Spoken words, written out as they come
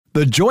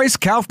The Joyce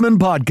Kaufman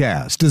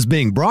podcast is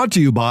being brought to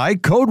you by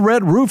Code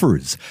Red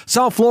Roofers,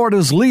 South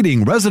Florida's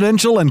leading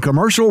residential and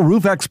commercial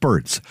roof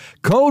experts.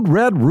 Code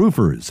Red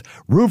Roofers,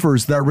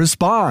 roofers that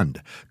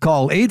respond.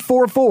 Call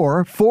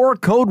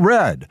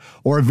 844-4CODE-RED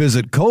or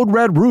visit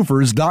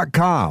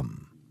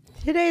CodeRedRoofers.com.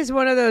 Today's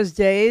one of those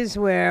days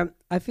where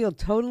I feel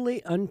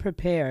totally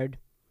unprepared.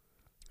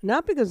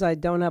 Not because I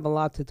don't have a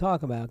lot to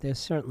talk about. There's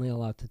certainly a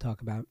lot to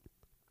talk about.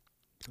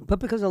 But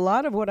because a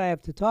lot of what I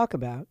have to talk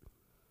about,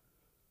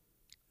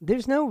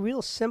 there's no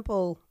real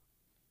simple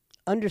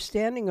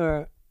understanding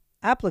or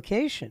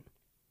application.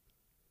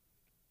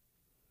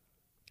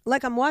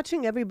 Like I'm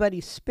watching everybody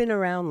spin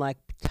around like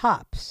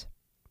tops,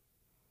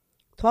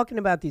 talking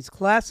about these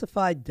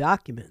classified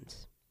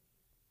documents.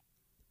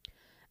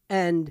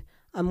 And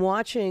I'm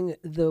watching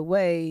the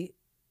way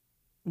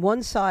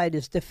one side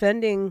is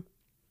defending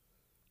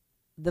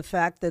the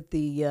fact that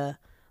the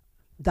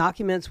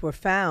documents were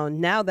found.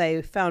 Now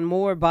they found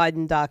more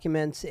Biden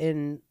documents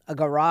in a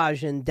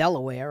garage in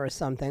Delaware or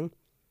something.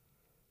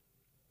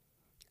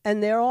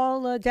 And they're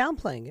all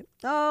downplaying it.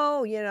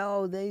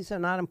 Oh, these are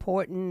not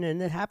important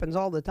and it happens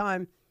all the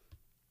time.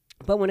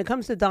 But when it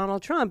comes to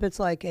Donald Trump, it's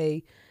like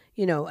a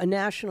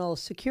national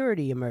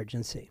security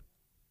emergency.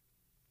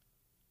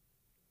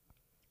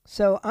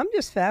 So I'm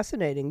just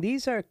fascinating.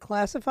 These are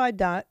classified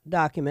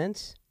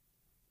documents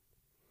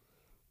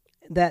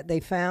that they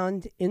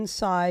found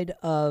inside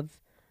of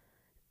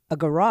a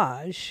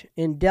garage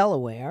in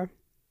Delaware.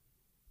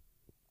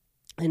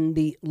 And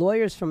the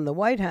lawyers from the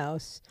White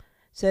House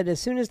said as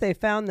soon as they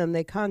found them,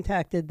 they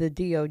contacted the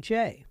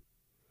DOJ.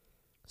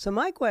 So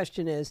my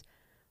question is,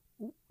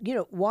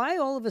 why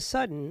all of a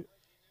sudden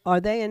are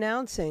they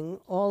announcing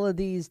all of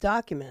these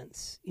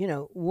documents?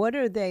 What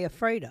are they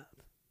afraid of?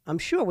 I'm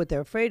sure what they're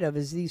afraid of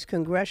is these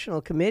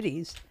congressional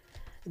committees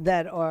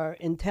that are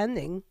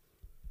intending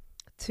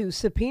to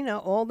subpoena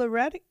all the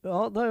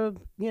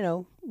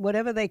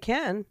whatever they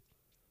can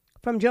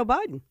from Joe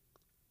Biden.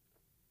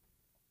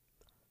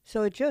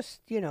 So it's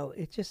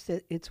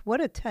what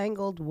a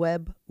tangled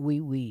web we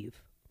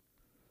weave.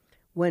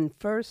 When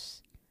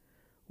first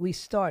we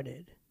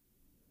started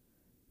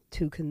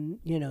to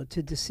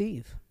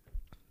deceive.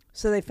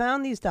 So they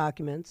found these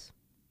documents,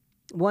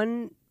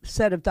 one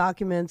set of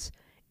documents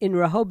in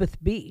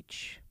Rehoboth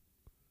Beach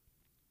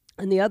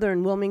and the other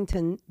in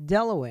Wilmington,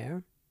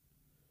 Delaware,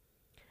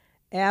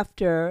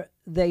 after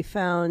they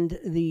found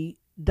the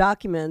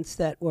documents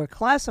that were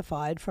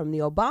classified from the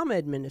Obama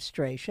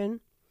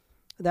administration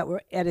that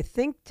were at a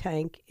think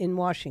tank in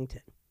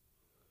Washington.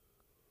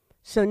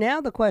 So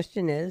now the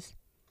question is,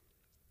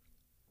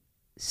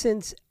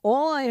 since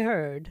all I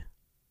heard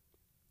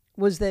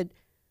was that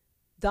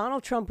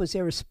Donald Trump was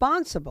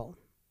irresponsible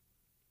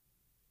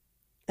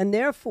and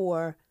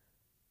therefore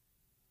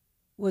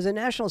was a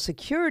national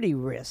security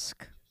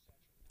risk,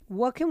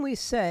 what can we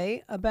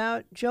say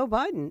about Joe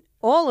Biden?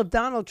 All of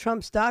Donald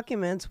Trump's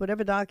documents,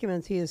 whatever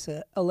documents he is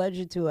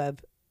alleged to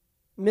have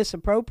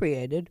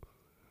misappropriated,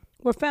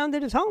 were found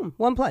at his home,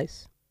 one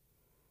place.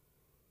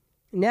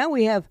 Now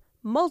we have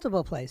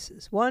multiple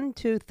places, 1,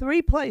 2,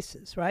 3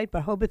 places, right?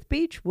 Rehoboth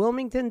Beach,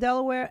 Wilmington,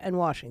 Delaware, and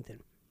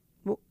Washington.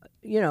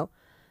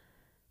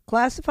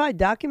 Classified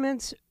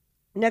documents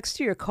next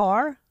to your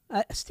car.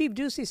 Steve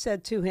Ducey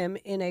said to him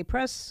in a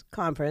press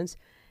conference,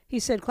 he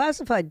said,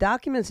 classified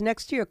documents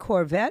next to your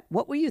Corvette?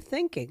 What were you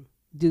thinking?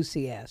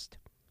 Ducey asked.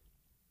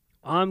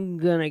 I'm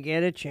going to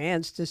get a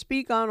chance to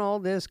speak on all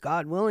this.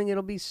 God willing,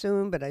 it'll be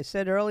soon. But I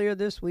said earlier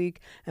this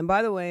week, and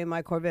by the way,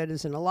 my Corvette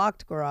is in a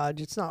locked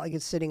garage. It's not like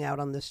it's sitting out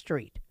on the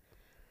street.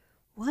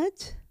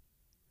 What?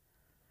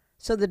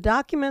 So the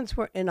documents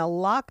were in a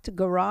locked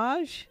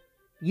garage?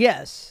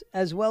 Yes,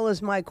 as well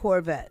as my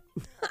Corvette.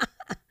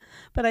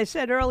 But I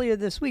said earlier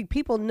this week,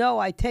 people know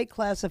I take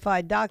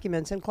classified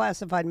documents and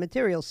classified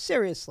materials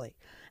seriously,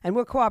 and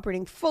we're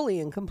cooperating fully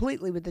and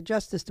completely with the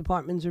Justice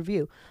Department's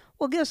review.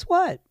 Well, guess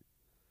what?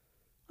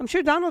 I'm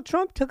sure Donald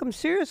Trump took them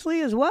seriously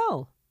as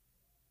well.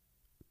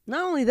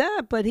 Not only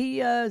that, but he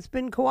has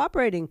been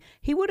cooperating.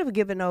 He would have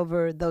given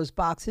over those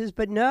boxes,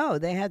 but no,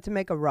 they had to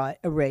make a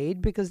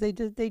raid because they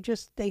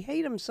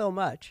hate him so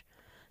much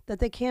that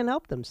they can't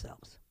help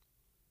themselves.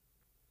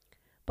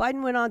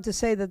 Biden went on to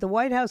say that the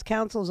White House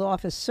counsel's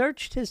office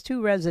searched his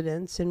 2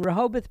 residences in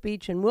Rehoboth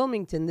Beach and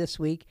Wilmington this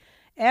week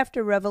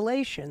after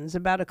revelations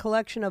about a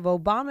collection of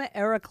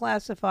Obama-era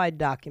classified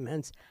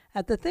documents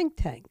at the think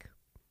tank.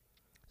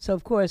 So,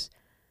 of course,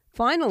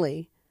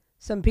 finally,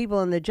 some people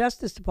in the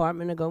Justice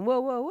Department are going,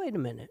 whoa, wait a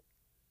minute.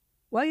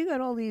 Well, you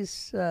got all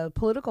these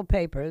political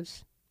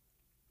papers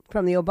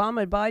from the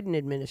Obama-Biden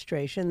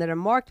administration that are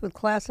marked with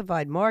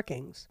classified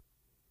markings.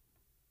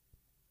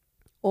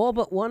 All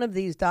but one of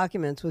these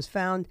documents was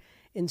found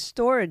in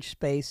storage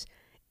space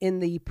in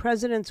the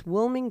president's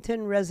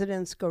Wilmington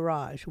residence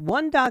garage.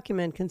 One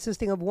document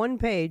consisting of 1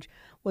 page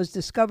was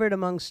discovered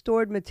among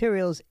stored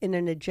materials in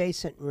an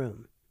adjacent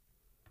room.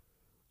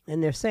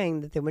 And they're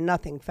saying that there were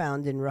nothing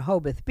found in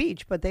Rehoboth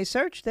Beach, but they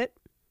searched it.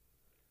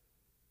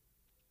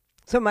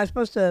 So am I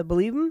supposed to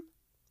believe them?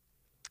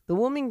 The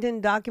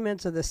Wilmington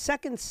documents are the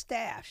second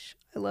stash,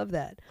 I love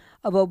that,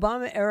 of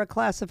Obama-era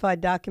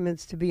classified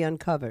documents to be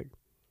uncovered.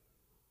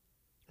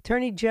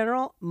 Attorney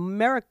General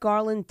Merrick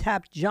Garland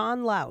tapped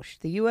John Lausch,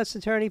 the U.S.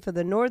 Attorney for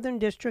the Northern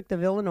District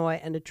of Illinois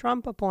and a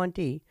Trump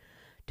appointee,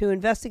 to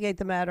investigate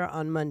the matter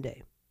on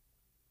Monday.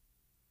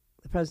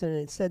 The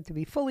president is said to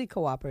be fully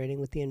cooperating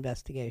with the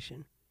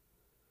investigation.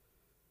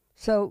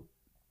 So,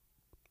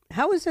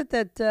 how is it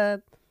that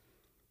the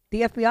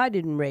FBI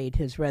didn't raid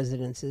his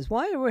residences?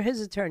 Why were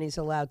his attorneys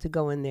allowed to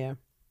go in there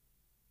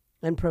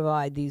and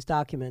provide these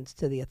documents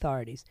to the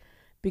authorities?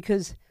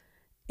 Because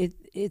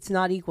it's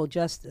not equal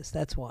justice,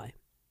 that's why.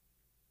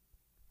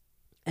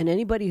 And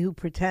anybody who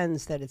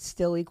pretends that it's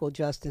still equal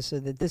justice or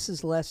that this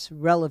is less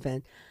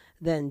relevant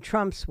than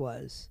Trump's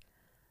was,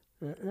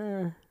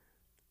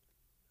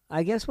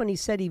 I guess when he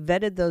said he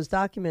vetted those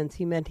documents,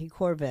 he meant he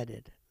core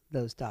vetted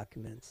those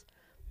documents.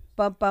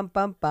 Bum, bum,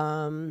 bum,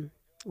 bum.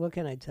 What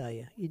can I tell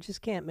you? You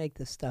just can't make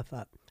this stuff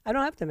up. I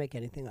don't have to make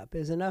anything up.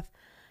 There's enough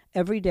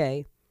every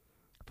day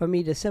for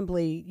me to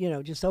simply,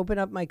 just open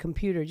up my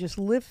computer, just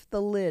lift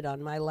the lid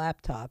on my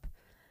laptop,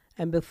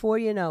 and before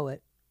you know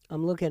it,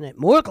 I'm looking at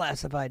more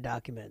classified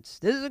documents.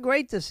 This is a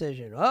great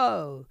decision.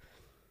 Oh,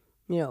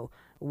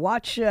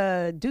 watch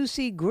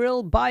Ducey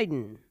grill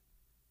Biden.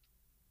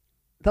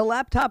 The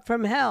laptop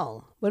from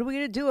hell. What are we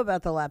going to do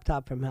about the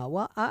laptop from hell?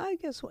 Well, I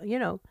guess,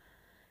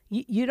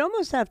 you'd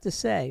almost have to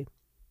say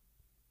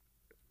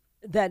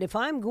that if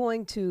I'm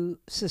going to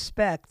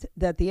suspect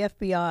that the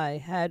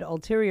FBI had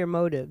ulterior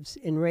motives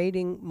in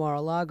raiding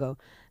Mar-a-Lago,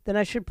 then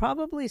I should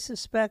probably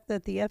suspect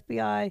that the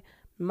FBI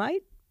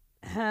might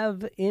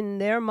have in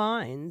their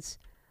minds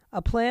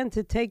a plan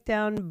to take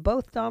down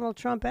both Donald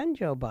Trump and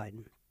Joe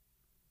Biden.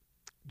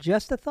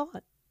 Just a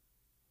thought.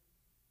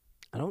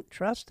 I don't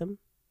trust them.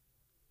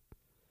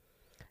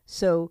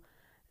 So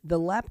the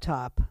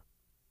laptop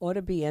ought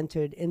to be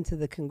entered into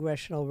the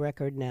congressional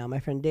record now. My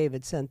friend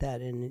David sent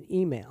that in an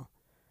email.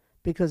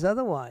 Because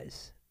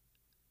otherwise,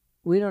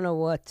 we don't know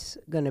what's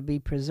going to be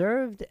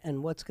preserved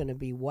and what's going to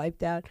be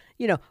wiped out.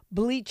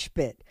 Bleach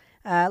bit.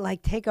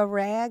 Like take a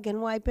rag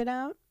and wipe it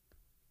out,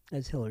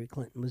 as Hillary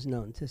Clinton was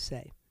known to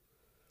say.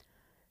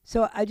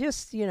 So I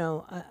just,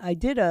 I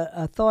did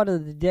a thought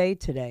of the day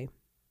today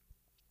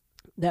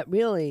that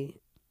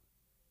really,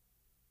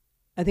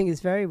 I think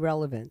is very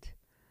relevant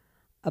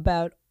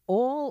about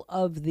all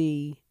of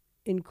the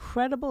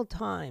incredible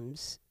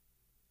times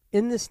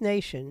in this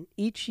nation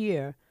each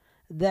year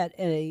that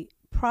a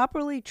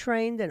properly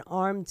trained and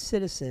armed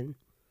citizen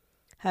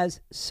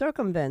has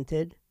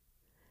circumvented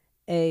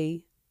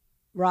a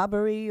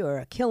robbery or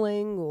a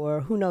killing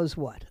or who knows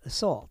what,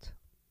 assault.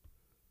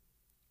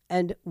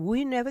 And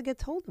we never get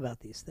told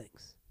about these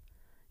things.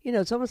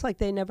 It's almost like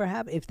they never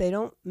happen. If they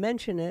don't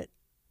mention it,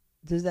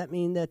 does that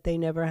mean that they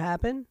never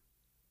happen?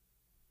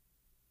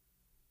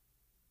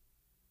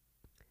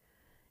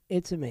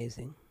 It's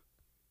amazing.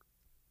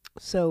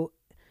 So,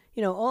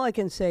 all I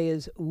can say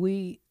is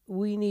we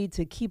need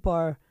to keep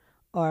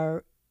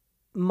our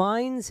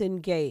minds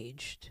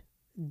engaged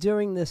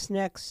during this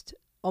next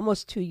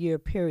almost 2-year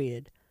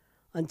period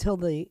until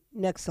the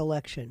next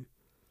election,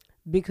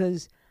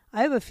 because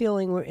I have a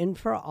feeling we're in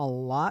for a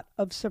lot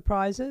of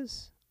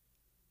surprises.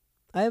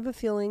 I have a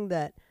feeling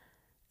that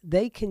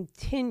they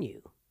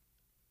continue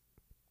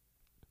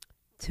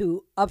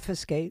to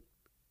obfuscate,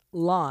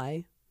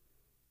 lie,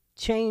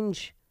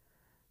 change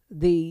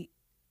the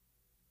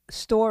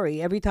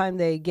story every time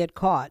they get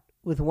caught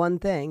with one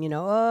thing.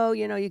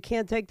 You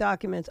can't take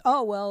documents.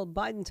 Oh, well,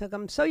 Biden took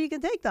them, so you can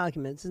take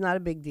documents. It's not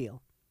a big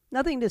deal.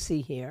 Nothing to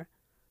see here,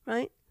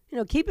 right?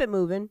 Keep it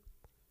moving.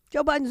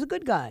 Joe Biden's a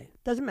good guy.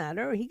 Doesn't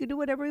matter. He can do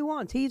whatever he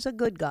wants. He's a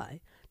good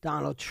guy.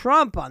 Donald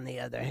Trump, on the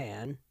other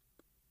hand,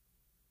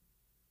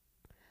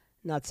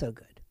 not so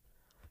good.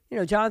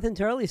 Jonathan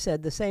Turley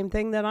said the same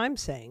thing that I'm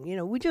saying.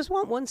 We just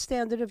want one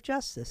standard of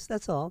justice.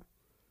 That's all.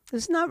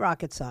 This is not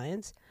rocket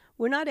science.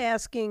 We're not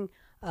asking,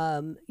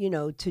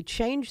 to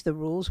change the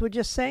rules. We're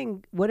just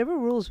saying whatever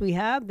rules we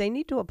have, they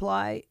need to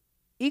apply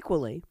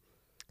equally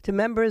to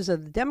members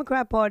of the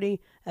Democrat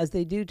Party as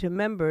they do to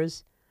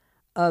members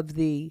of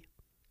the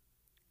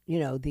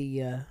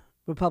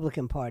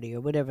Republican Party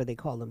or whatever they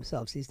call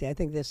themselves these days. I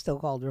think they're still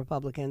called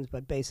Republicans,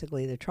 but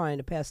basically they're trying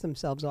to pass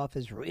themselves off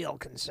as real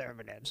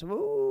conservatives.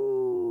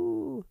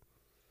 Ooh.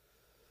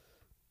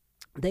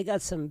 They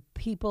got some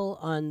people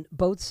on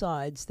both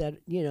sides that,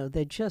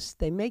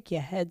 they make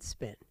your head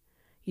spin.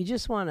 You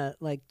just want to,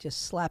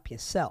 just slap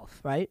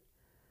yourself, right?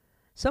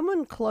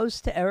 Someone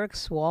close to Eric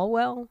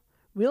Swalwell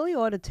really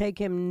ought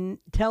to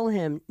tell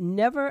him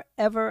never,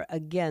 ever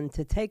again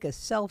to take a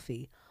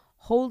selfie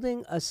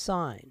holding a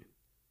sign.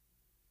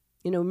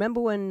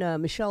 Remember when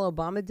Michelle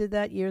Obama did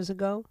that years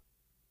ago?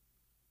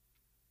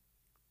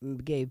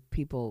 Gave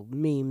people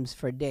memes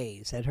for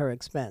days at her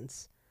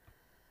expense.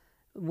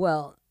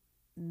 Well,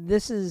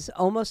 this is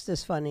almost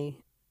as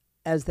funny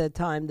as the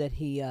time that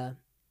he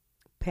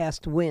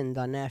passed wind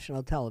on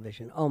national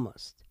television,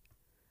 almost.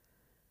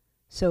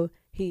 So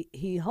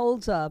he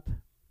holds up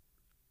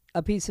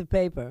a piece of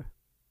paper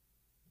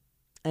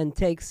and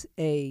takes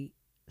a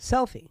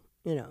selfie,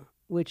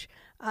 which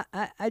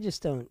I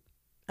just don't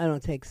I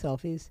don't take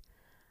selfies.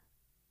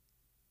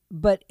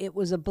 But it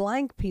was a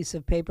blank piece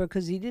of paper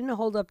because he didn't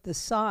hold up the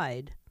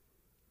side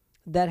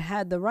that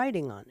had the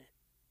writing on it.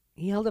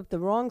 He held up the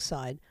wrong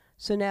side.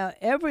 So now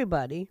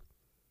everybody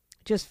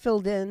just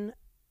filled in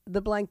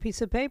the blank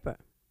piece of paper.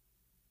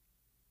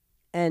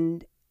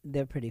 And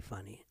they're pretty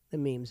funny. The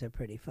memes are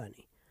pretty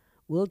funny.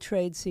 We'll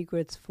trade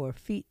secrets for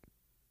feet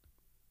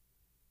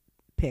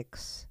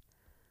pics.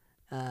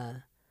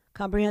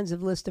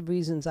 Comprehensive list of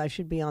reasons I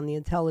should be on the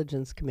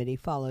Intelligence Committee,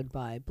 followed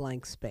by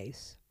blank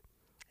space.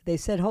 They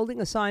said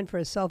holding a sign for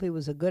a selfie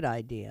was a good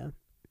idea.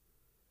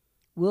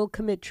 Will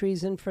commit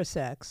treason for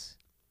sex.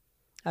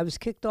 I was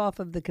kicked off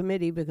of the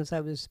committee because I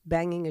was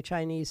banging a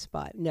Chinese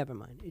spy. Never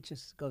mind. It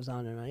just goes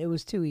on and on. It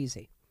was too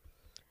easy.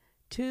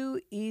 Too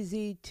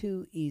easy,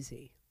 too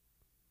easy.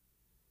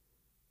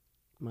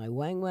 My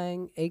wang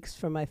wang aches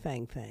for my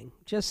fang fang.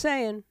 Just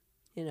saying,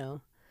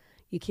 you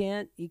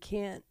can't you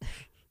can't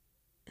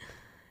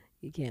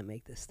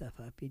make this stuff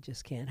up. You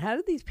just can't. How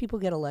did these people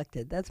get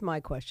elected? That's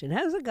my question.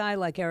 How does a guy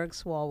like Eric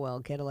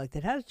Swalwell get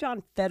elected? How does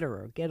John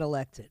Federer get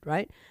elected,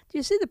 right? Do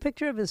you see the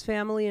picture of his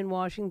family in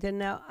Washington?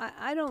 Now,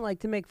 I don't like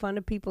to make fun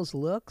of people's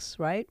looks,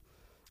 right?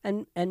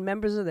 And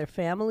members of their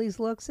families'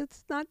 looks.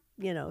 It's not,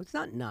 it's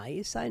not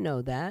nice. I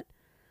know that.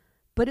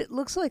 But it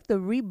looks like the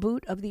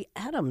reboot of the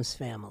Addams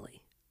Family.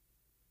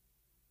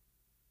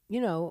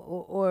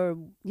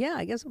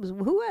 I guess it was,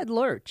 who had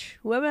Lurch?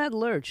 Whoever had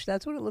Lurch,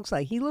 that's what it looks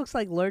like. He looks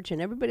like Lurch,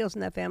 and everybody else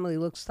in that family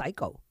looks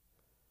psycho.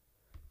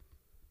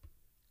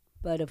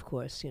 But, of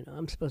course,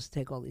 I'm supposed to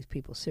take all these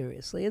people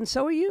seriously, and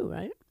so are you,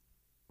 right?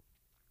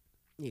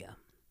 Yeah.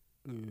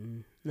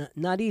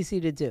 Not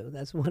easy to do.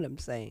 That's what I'm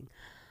saying.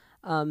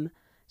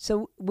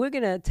 So we're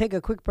going to take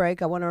a quick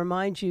break. I want to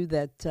remind you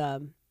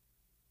that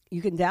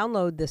you can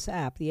download this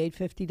app, the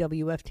 850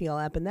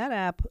 WFTL app, and that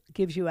app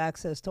gives you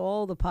access to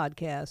all the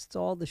podcasts,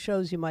 all the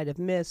shows you might have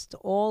missed,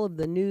 all of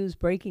the news,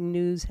 breaking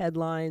news,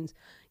 headlines.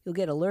 You'll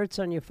get alerts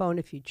on your phone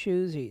if you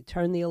choose, or you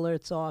turn the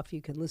alerts off.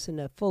 You can listen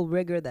to Full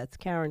Rigor. That's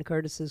Karen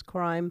Curtis's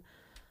crime,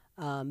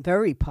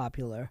 very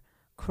popular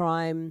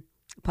crime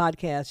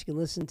podcast. You can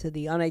listen to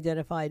the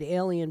Unidentified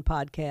Alien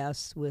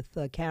podcast with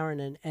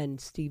Karen and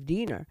Steve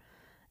Diener,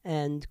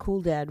 and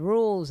Cool Dad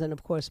Rules, and,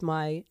 of course,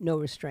 my No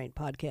Restraint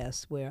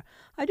podcast, where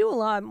I do a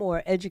lot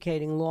more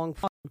educating long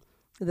form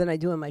than I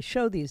do in my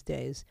show these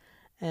days.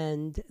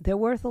 And they're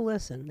worth a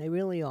listen. They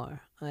really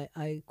are.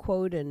 I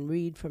quote and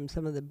read from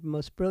some of the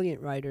most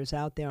brilliant writers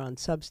out there on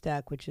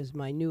Substack, which is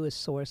my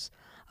newest source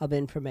of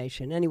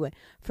information. Anyway,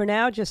 for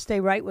now, just stay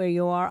right where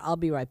you are. I'll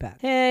be right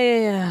back.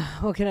 Hey,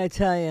 what can I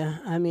tell you?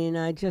 I mean,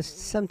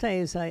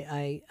 sometimes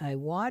I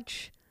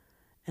watch,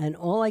 and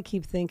all I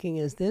keep thinking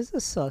is there's a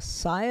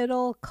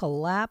societal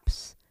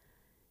collapse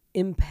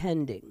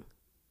impending.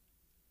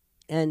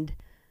 And,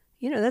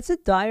 that's a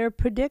dire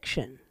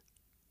prediction.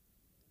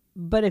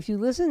 But if you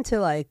listen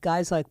to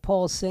guys like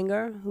Paul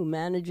Singer, who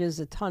manages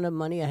a ton of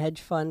money, a hedge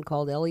fund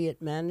called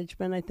Elliott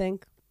Management, I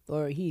think,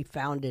 or he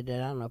founded it.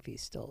 I don't know if he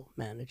still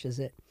manages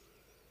it.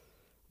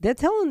 They're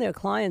telling their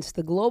clients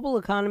the global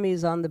economy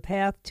is on the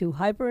path to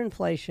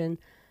hyperinflation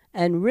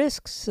and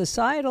risks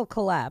societal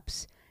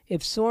collapse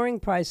if soaring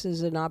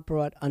prices are not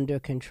brought under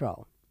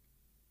control.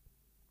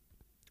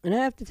 And I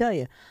have to tell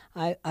you,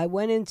 I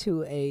went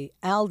into a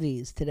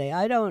Aldi's today.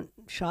 I don't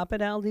shop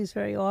at Aldi's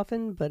very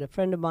often, but a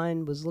friend of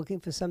mine was looking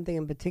for something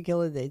in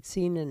particular they'd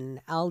seen in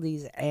an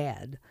Aldi's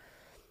ad.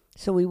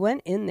 So we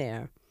went in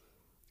there,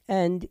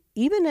 and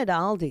even at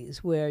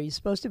Aldi's, where you're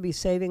supposed to be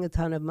saving a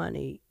ton of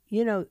money,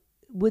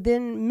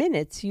 within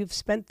minutes you've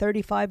spent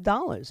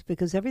 $35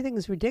 because everything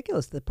is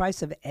ridiculous. The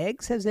price of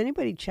eggs, has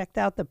anybody checked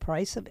out the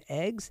price of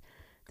eggs?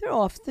 They're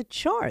off the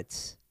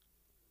charts.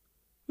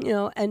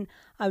 And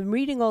I'm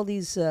reading all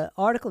these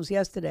articles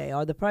yesterday.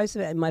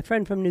 And my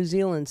friend from New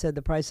Zealand said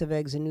the price of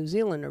eggs in New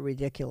Zealand are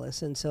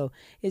ridiculous. And so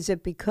is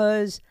it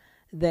because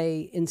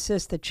they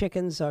insist that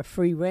chickens are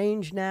free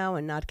range now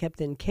and not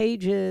kept in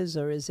cages?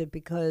 Or is it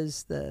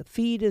because the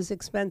feed is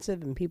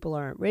expensive and people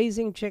aren't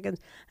raising chickens?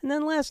 And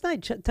then last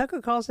night,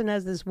 Tucker Carlson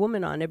has this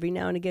woman on every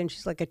now and again.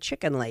 She's like a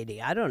chicken lady.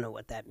 I don't know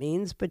what that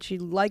means, but she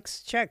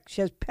likes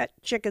she has pet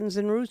chickens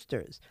and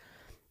roosters.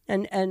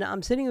 And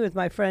I'm sitting with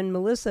my friend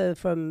Melissa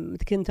from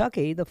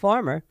Kentucky, the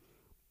farmer,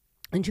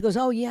 and she goes,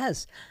 oh,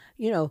 yes,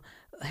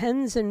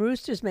 hens and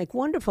roosters make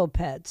wonderful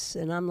pets.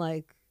 And I'm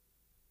like,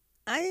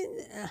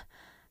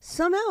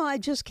 somehow I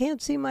just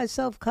can't see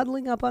myself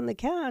cuddling up on the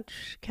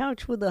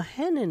couch with a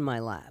hen in my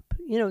lap.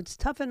 It's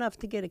tough enough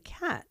to get a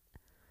cat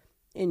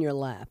in your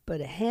lap,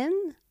 but a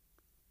hen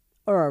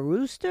or a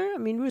rooster? I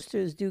mean,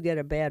 roosters do get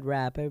a bad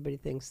rap. Everybody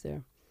thinks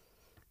they're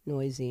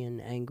noisy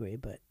and angry,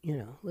 but,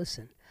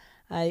 listen.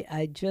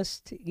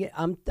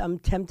 I'm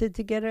tempted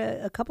to get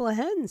a couple of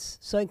hens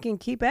so I can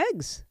keep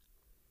eggs.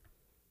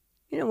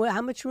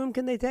 How much room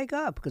can they take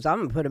up? Because I'm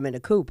going to put them in a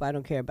coop. I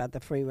don't care about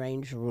the free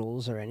range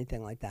rules or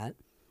anything like that.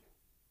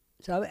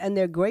 So, and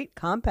they're great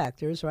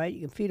compactors, right? You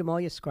can feed them all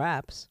your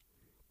scraps.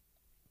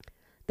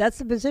 That's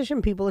the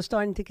position people are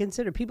starting to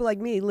consider. People like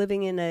me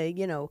living in a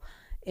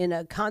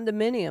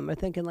condominium are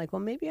thinking well,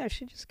 maybe I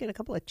should just get a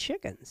couple of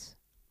chickens.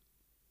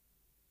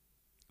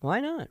 Why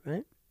not,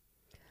 right?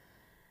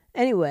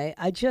 Anyway,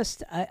 I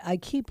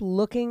keep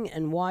looking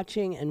and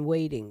watching and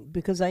waiting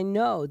because I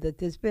know that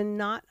there's been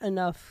not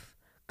enough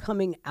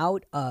coming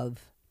out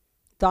of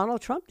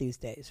Donald Trump these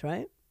days,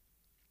 right?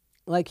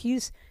 Like,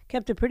 he's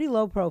kept a pretty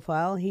low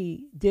profile.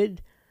 He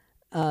did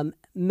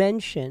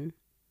mention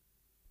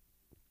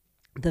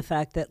the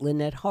fact that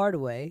Lynette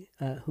Hardaway,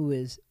 who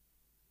is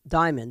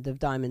Diamond of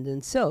Diamond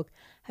and Silk,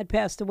 had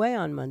passed away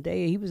on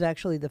Monday. He was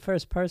actually the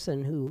first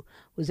person who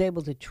was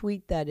able to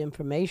tweet that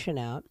information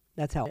out.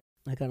 That's how,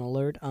 like, an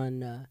alert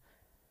on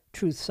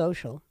Truth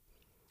Social.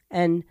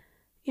 And,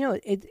 you know,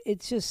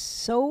 it's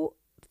just so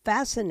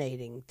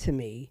fascinating to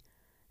me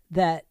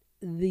that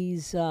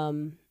these,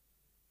 well,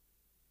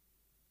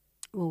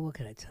 what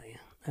can I tell you?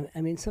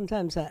 I mean,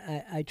 sometimes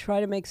I try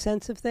to make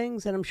sense of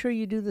things, and I'm sure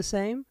you do the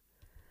same.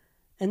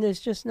 And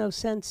there's just no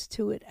sense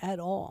to it at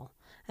all.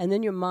 And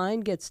then your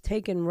mind gets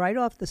taken right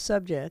off the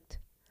subject,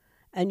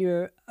 and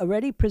you're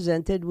already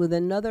presented with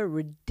another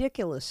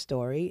ridiculous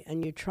story,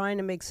 and you're trying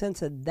to make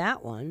sense of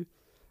that one.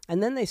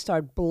 And then they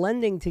start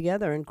blending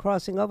together and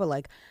crossing over.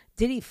 Like,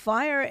 did he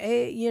fire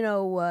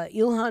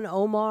Ilhan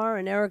Omar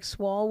and Eric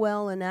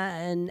Swalwell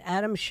and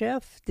Adam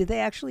Schiff? Did they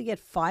actually get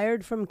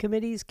fired from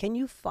committees? Can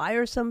you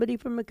fire somebody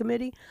from a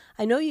committee?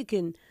 I know you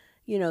can,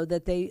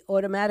 that they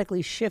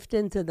automatically shift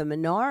into the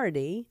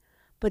minority.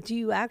 But do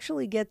you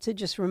actually get to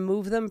just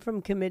remove them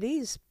from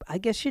committees? I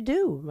guess you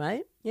do,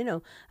 right?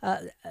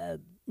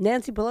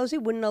 Nancy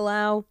Pelosi wouldn't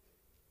allow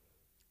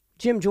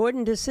Jim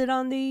Jordan to sit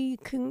on the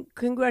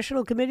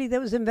congressional committee that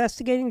was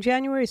investigating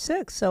January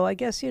 6th. So I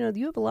guess, you have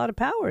a lot of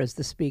power as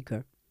the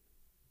speaker.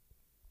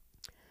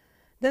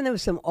 Then there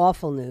was some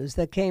awful news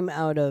that came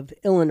out of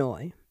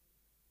Illinois.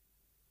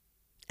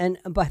 And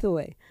by the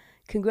way,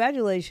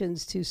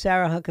 congratulations to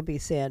Sarah Huckabee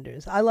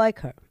Sanders. I like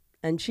her.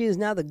 And she is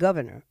now the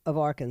governor of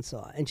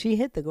Arkansas. And she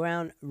hit the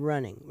ground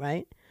running,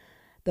 right?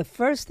 The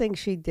first thing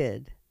she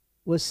did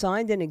was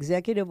signed an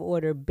executive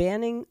order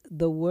banning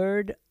the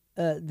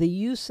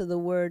use of the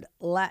word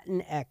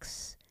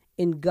Latinx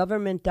in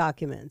government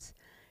documents.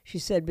 She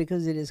said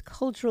because it is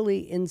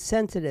culturally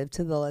insensitive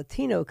to the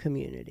Latino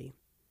community.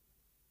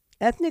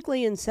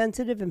 Ethnically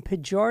insensitive and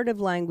pejorative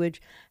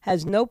language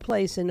has no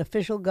place in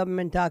official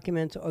government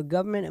documents or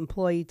government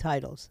employee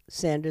titles,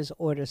 Sanders'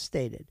 order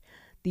stated.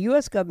 The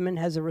U.S. government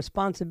has a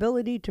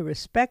responsibility to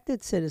respect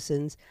its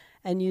citizens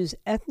and use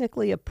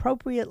ethnically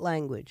appropriate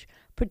language,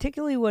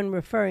 particularly when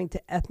referring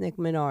to ethnic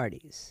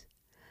minorities.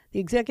 The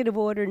executive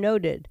order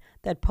noted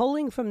that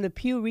polling from the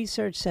Pew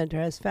Research Center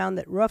has found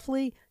that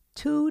roughly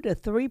 2 to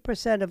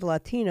 3% of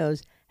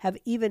Latinos have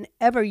even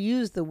ever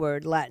used the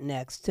word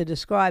Latinx to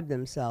describe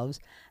themselves,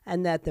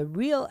 and that the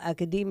Real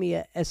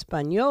Academia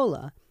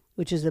Española,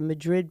 which is a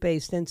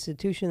Madrid-based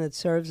institution that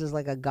serves as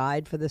like a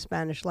guide for the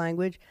Spanish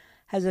language,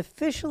 has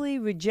officially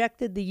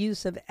rejected the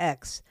use of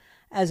X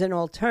as an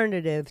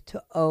alternative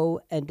to O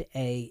and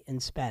A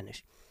in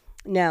Spanish.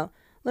 Now,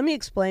 let me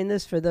explain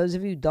this for those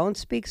of you who don't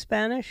speak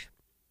Spanish.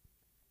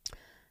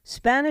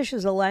 Spanish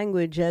is a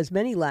language, as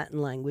many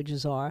Latin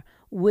languages are,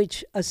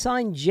 which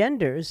assign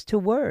genders to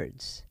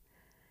words.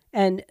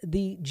 And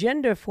the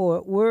gender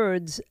for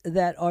words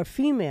that are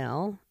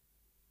female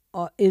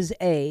is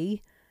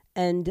A,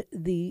 and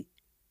the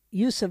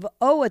use of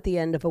O at the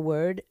end of a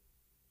word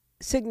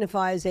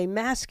signifies a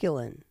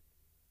masculine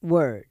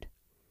word.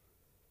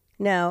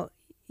 Now,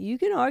 you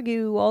can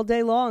argue all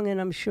day long, and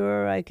I'm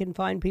sure I can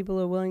find people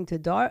who are willing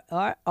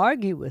to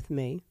argue with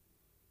me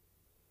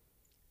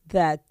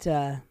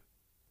that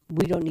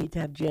we don't need to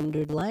have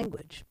gendered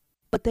language.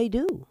 But they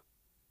do.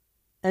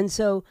 And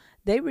so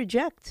they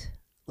reject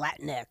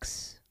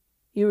Latinx.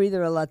 You're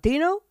either a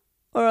Latino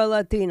or a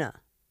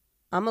Latina.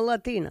 I'm a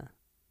Latina.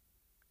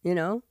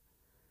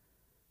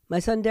 My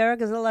son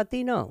Derek is a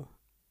Latino.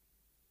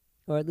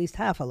 Or at least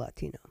half a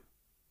Latino.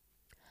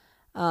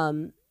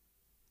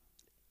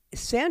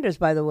 Sanders,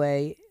 by the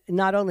way,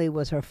 not only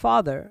was her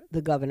father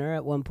the governor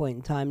at one point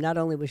in time, not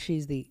only was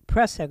she the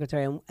press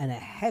secretary, and a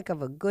heck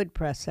of a good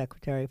press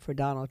secretary for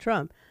Donald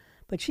Trump,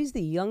 but she's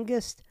the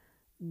youngest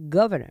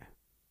governor.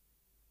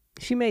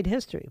 She made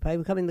history by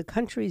becoming the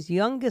country's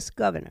youngest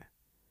governor.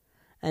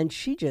 And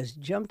she just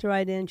jumped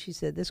right in. She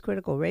said, this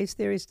critical race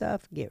theory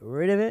stuff, get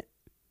rid of it.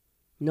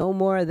 No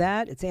more of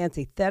that. It's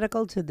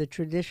antithetical to the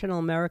traditional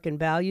American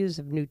values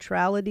of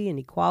neutrality and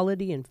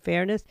equality and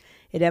fairness.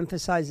 It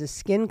emphasizes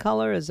skin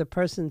color as a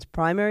person's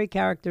primary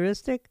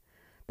characteristic.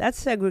 That's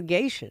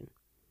segregation.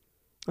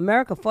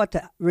 America fought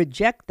to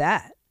reject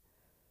that.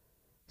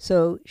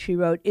 So she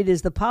wrote, it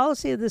is the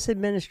policy of this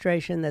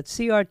administration that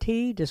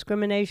CRT,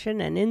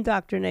 discrimination, and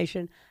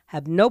indoctrination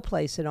have no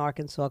place in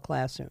Arkansas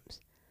classrooms.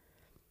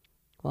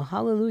 Well,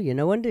 hallelujah.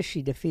 No wonder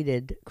she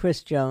defeated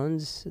Chris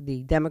Jones,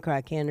 the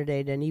Democrat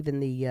candidate, and even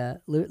the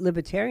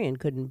Libertarian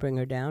couldn't bring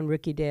her down,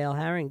 Ricky Dale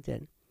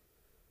Harrington.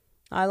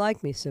 I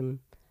like me some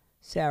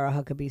Sarah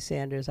Huckabee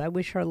Sanders. I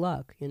wish her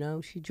luck.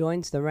 She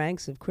joins the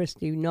ranks of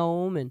Kristi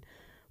Noem and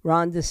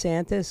Ron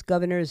DeSantis,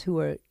 governors who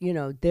are,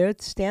 they're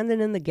standing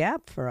in the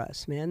gap for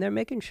us, man. They're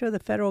making sure the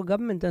federal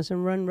government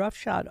doesn't run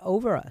roughshod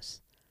over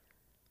us.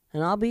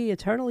 And I'll be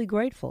eternally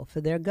grateful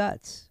for their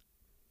guts.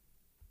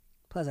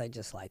 Plus, I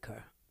just like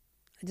her.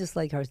 I just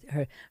like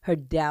her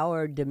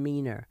dour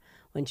demeanor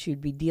when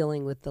she'd be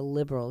dealing with the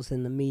liberals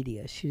in the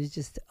media. She was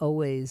just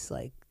always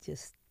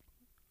just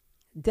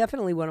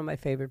definitely one of my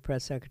favorite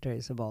press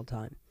secretaries of all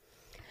time.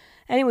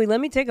 Anyway,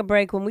 let me take a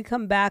break. When we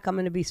come back, I'm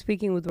going to be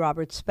speaking with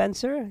Robert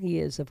Spencer. He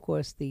is, of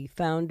course, the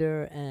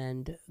founder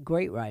and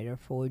great writer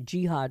for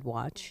Jihad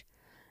Watch.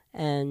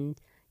 And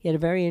he had a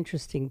very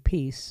interesting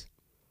piece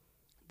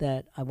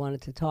that I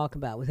wanted to talk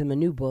about with him, a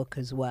new book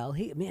as well.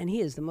 He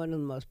is one of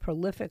the most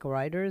prolific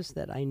writers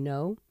that I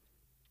know,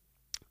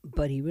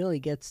 but he really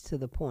gets to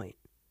the point.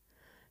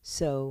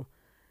 So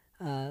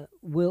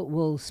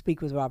we'll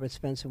speak with Robert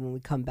Spencer when we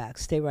come back.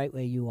 Stay right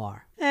where you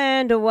are.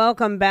 And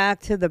welcome back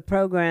to the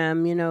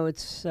program. You know,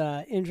 it's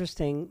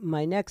interesting.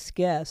 My next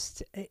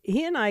guest,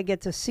 he and I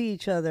get to see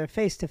each other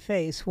face to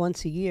face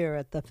once a year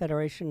at the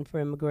Federation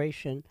for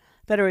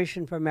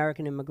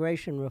American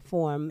Immigration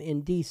Reform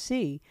in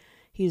D.C.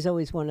 He's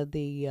always one of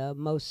the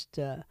most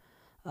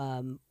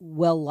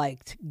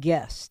well-liked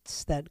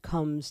guests that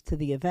comes to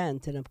the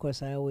event. And, of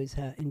course, I always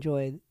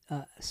enjoy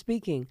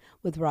speaking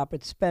with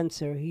Robert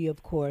Spencer. He,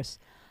 of course,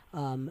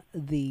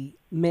 the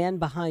man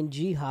behind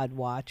Jihad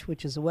Watch,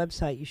 which is a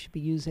website you should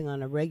be using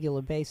on a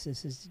regular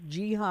basis, is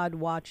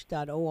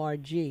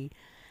jihadwatch.org.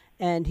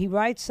 And he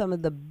writes some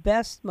of the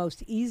best,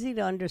 most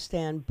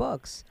easy-to-understand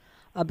books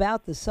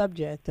about the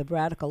subject of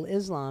radical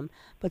Islam,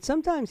 but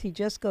sometimes he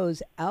just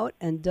goes out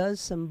and does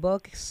some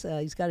books.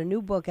 He's got a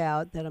new book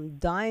out that I'm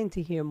dying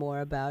to hear more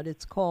about.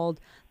 It's called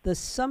The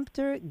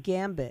Sumter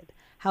Gambit,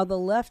 How the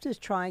Left is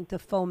Trying to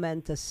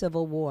Foment a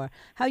Civil War.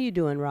 How you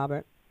doing,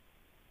 Robert?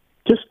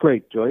 Just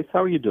great, Joyce.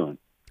 How are you doing?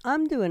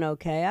 I'm doing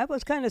okay. I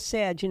was kind of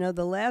sad. You know,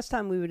 the last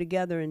time we were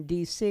together in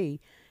D.C.,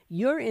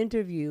 your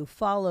interview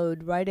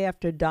followed right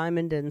after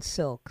Diamond and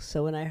Silk.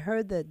 So when I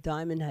heard that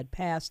Diamond had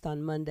passed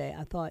on Monday,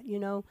 I thought, you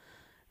know,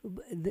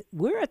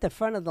 we're at the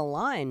front of the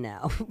line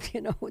now.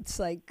 You know, it's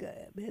like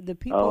the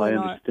people. Oh, I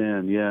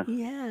understand. Yeah.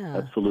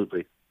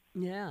 Absolutely.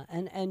 Yeah,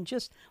 and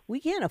just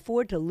we can't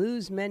afford to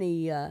lose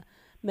many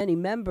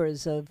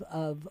members of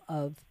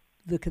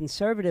the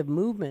conservative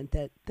movement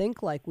that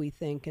think like we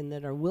think and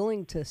that are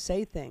willing to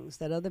say things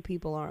that other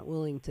people aren't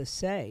willing to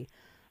say.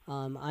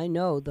 I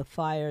know the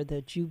fire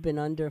that you've been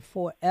under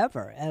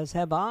forever, as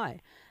have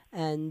I.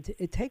 And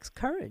it takes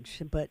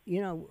courage, but,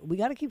 you know, we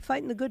got to keep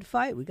fighting the good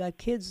fight. We got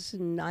kids,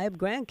 and I have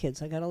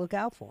grandkids I got to look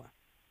out for.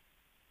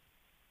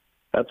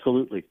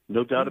 Absolutely.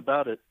 No doubt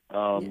about it.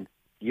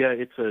 Yeah,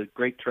 it's a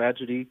great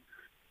tragedy,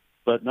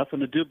 but nothing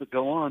to do but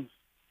go on.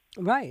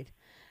 Right.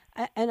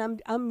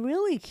 And I'm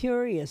really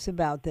curious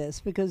about this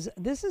because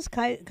this is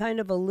kind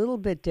of a little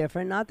bit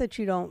different. Not that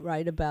you don't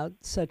write about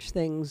such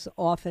things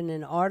often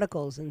in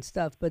articles and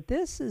stuff, but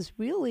this is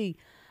really...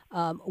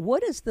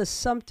 what is the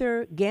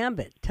Sumter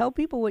Gambit? Tell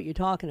people what you're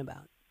talking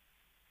about.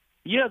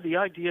 Yeah, the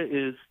idea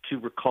is to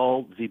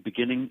recall the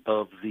beginning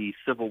of the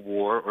Civil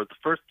War, or the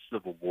first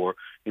Civil War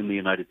in the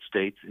United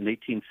States in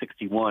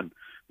 1861,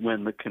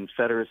 when the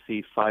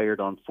Confederacy fired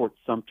on Fort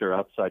Sumter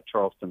outside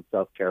Charleston,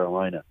 South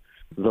Carolina.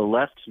 The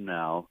left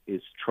now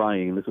is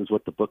trying, this is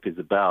what the book is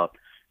about,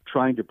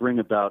 trying to bring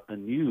about a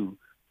new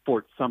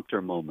Fort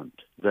Sumter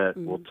moment that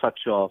will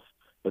touch off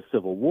a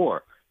civil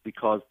war,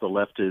 because the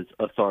left is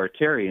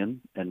authoritarian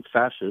and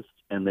fascist,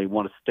 and they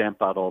want to stamp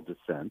out all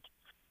dissent.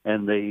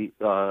 And they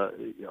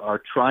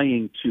are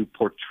trying to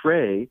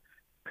portray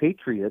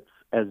patriots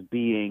as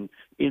being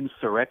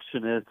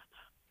insurrectionists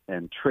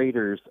and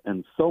traitors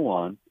and so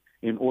on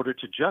in order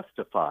to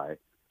justify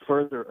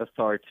further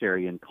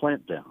authoritarian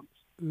clampdowns.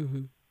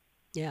 Mm-hmm.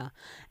 Yeah.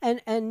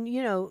 And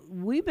you know,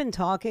 we've been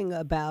talking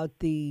about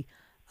the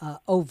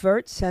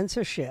overt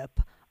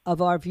censorship of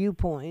our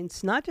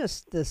viewpoints, not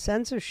just the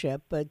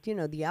censorship, but, you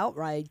know, the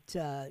outright,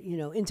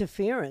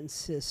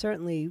 interference,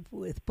 certainly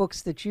with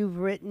books that you've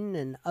written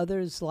and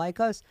others like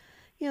us.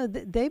 You know,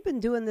 they've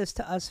been doing this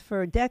to us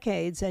for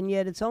decades, and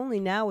yet it's only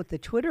now with the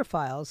Twitter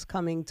files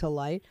coming to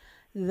light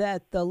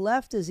that the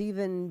left is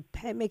even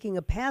making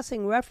a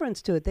passing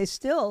reference to it. They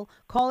still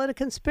call it a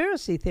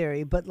conspiracy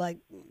theory, but like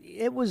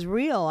it was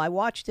real. I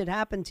watched it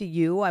happen to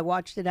you. I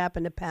watched it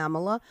happen to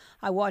Pamela.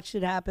 I watched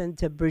it happen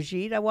to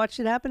Brigitte. I watched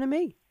it happen to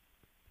me.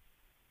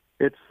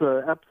 It's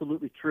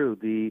absolutely true.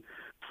 The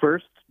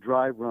first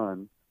dry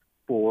run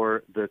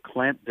for the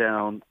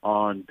clampdown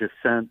on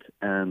dissent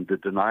and the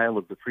denial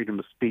of the freedom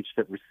of speech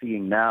that we're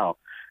seeing now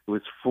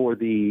was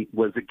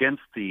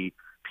against the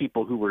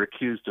people who were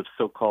accused of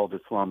so-called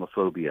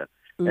Islamophobia.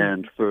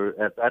 And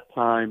at that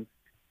time,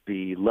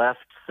 the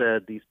left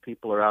said these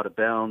people are out of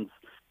bounds.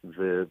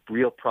 The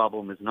real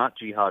problem is not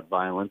jihad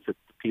violence. It's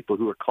the people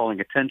who are calling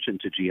attention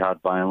to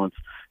jihad violence,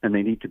 and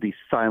they need to be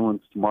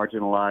silenced,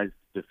 marginalized,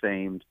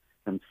 defamed,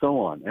 and so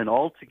on. And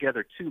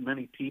altogether, too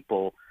many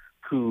people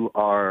who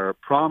are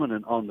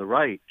prominent on the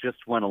right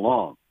just went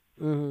along.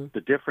 Mm-hmm.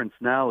 The difference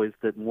now is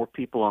that more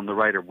people on the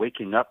right are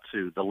waking up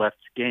to the left's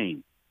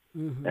game.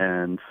 Mm-hmm.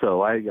 And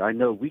so I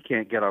know we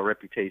can't get our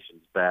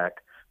reputations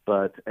back,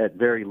 but at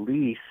very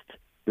least,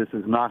 this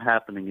is not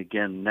happening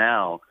again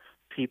now.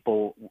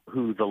 people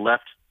who the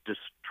left just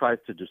tries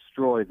to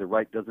destroy, the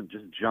right doesn't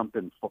just jump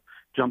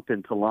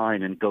into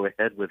line and go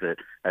ahead with it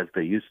as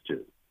they used to.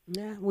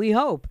 Yeah, we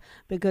hope,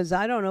 because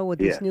I don't know what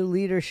this Yeah. new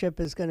leadership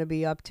is going to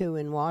be up to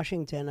in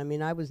Washington. I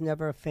mean, I was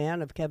never a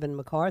fan of Kevin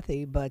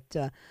McCarthy, but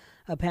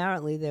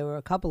apparently there were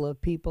a couple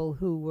of people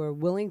who were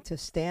willing to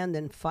stand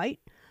and fight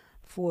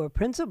for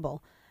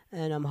principle,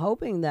 and I'm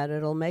hoping that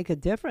it'll make a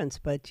difference.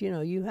 But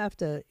you have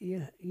to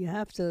you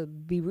have to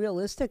be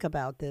realistic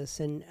about this,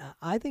 and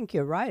I think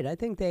you're right. I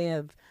think they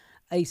have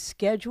a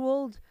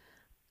scheduled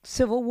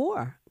civil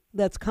war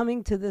that's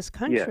coming to this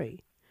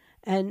country,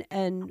 and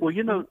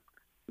Well,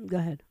 go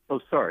ahead.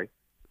 Oh, sorry.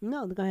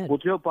 No, go ahead. Well,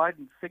 Joe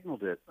Biden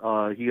signaled it.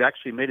 He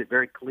actually made it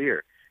very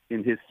clear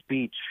in his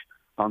speech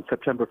on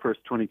September 1st,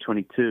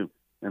 2022.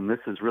 And this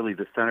is really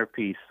the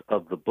centerpiece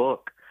of the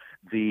book.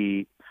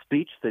 The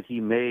speech that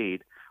he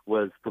made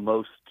was the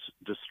most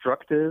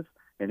destructive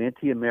and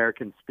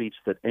anti-American speech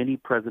that any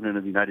president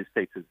of the United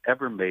States has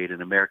ever made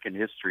in American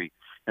history.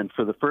 And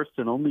for the first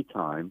and only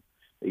time,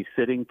 a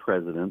sitting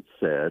president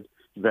said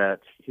that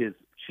his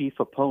chief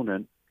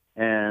opponent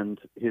and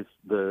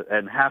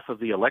half of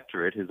the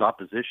electorate, his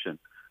opposition,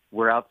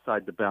 were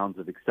outside the bounds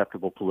of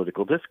acceptable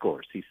political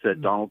discourse. He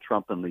said Donald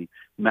Trump and the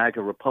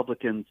MAGA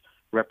Republicans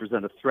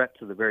represent a threat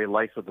to the very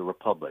life of the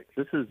republic.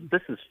 This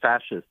is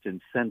fascist,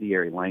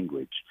 incendiary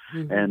language,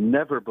 and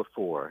never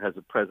before has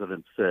a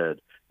president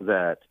said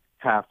that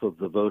half of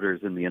the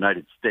voters in the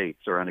United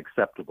States are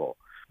unacceptable.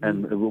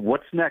 And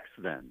what's next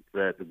then?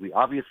 That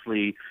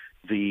obviously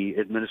the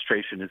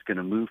administration is going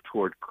to move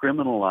toward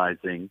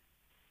criminalizing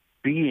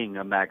being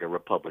a MAGA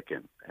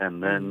Republican,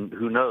 and then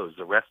who knows,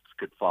 arrests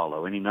could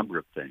follow, any number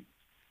of things.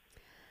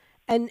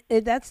 And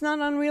that's not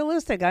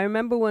unrealistic. I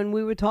remember when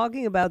we were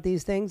talking about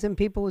these things and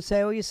people would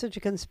say, oh, you're such a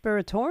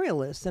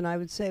conspiratorialist. And I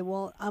would say,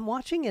 well, I'm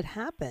watching it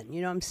happen.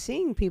 I'm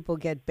seeing people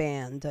get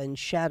banned and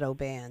shadow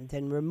banned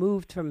and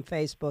removed from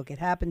Facebook. It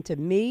happened to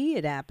me.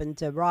 It happened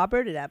to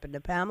Robert. It happened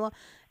to Pamela.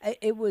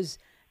 It was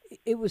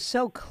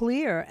so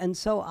clear and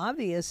so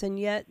obvious, and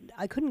yet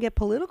I couldn't get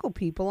political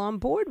people on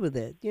board with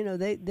it.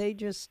 They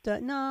just,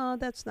 no,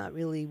 that's not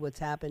really what's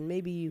happened.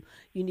 Maybe you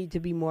need to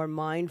be more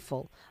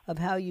mindful of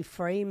how you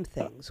frame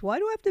things. Why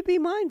do I have to be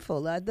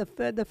mindful?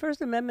 The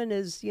First Amendment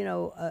is,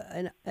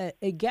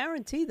 a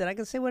guarantee that I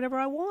can say whatever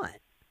I want.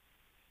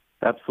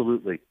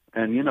 Absolutely.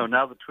 And,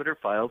 now the Twitter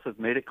files have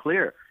made it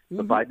clear.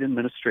 The Biden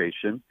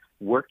administration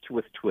worked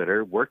with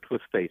Twitter, worked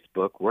with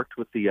Facebook, worked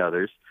with the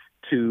others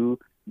to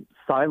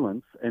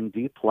silence and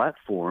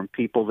deplatform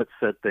people that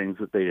said things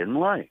that they didn't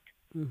like.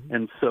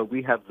 And so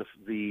we have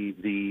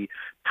the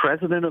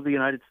President of the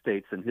United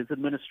States and his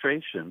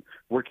administration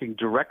working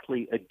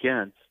directly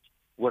against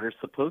what are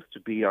supposed to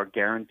be our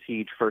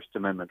guaranteed First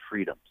Amendment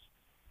freedoms.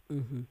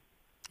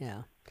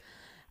 Yeah.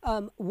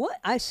 What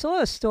I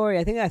saw a story,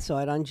 I think I saw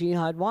it on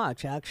Jihad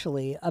Watch,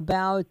 actually,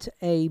 about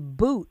a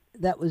boot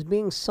that was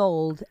being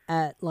sold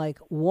at like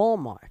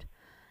Walmart.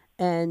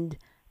 And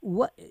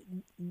what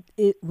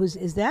it was,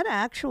 was that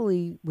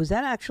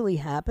actually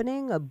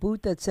happening? A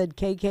boot that said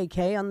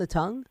KKK on the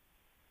tongue?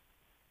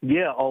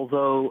 Yeah,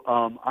 although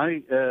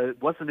I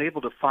wasn't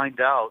able to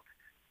find out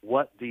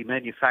what the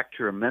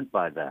manufacturer meant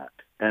by that.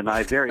 And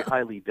I very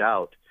highly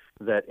doubt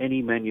that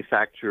any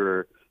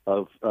manufacturer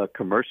of a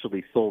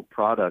commercially sold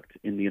product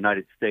in the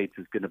United States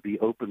is going to be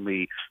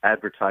openly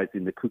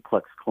advertising the Ku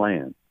Klux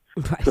Klan.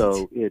 Right.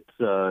 So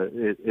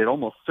it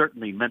almost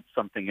certainly meant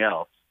something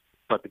else.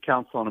 But the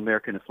Council on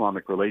American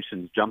Islamic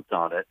Relations jumped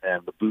on it,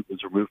 and the boot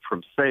was removed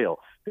from sale.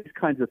 These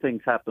kinds of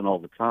things happen all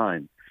the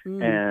time.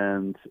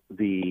 And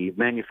the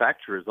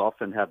manufacturers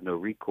often have no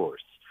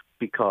recourse,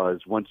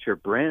 because once you're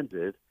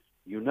branded,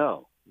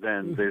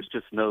 then there's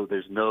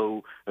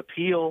no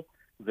appeal,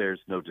 there's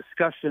no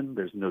discussion,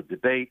 there's no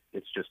debate.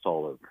 It's just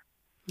all over.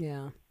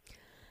 Yeah.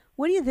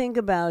 What do you think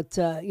about,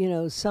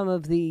 some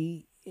of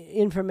the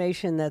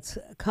information that's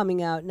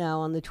coming out now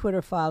on the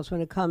Twitter files when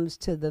it comes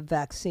to the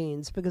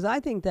vaccines? Because I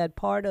think that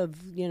part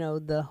of,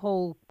 the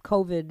whole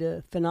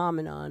COVID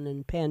phenomenon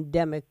and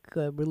pandemic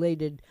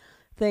related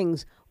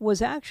things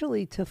was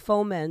actually to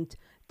foment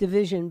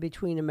division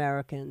between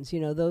Americans,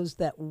 those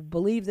that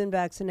believed in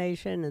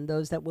vaccination and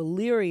those that were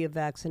leery of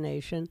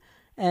vaccination.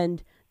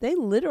 And they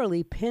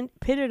literally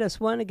pitted us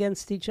one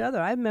against each other.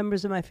 I have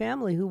members of my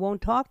family who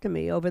won't talk to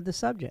me over the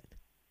subject.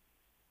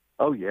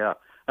 Oh, yeah.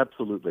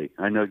 Absolutely.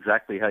 I know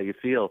exactly how you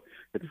feel.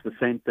 It's the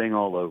same thing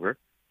all over.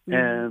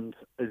 And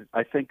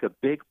I think a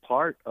big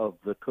part of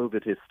the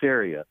COVID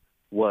hysteria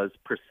was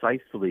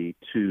precisely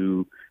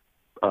to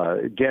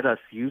get us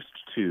used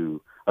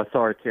to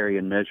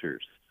authoritarian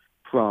measures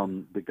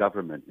from the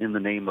government in the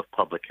name of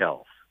public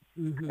health,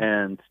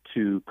 and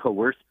to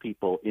coerce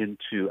people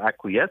into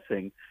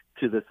acquiescing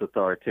to this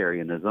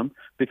authoritarianism,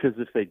 because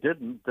if they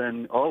didn't,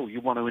 then,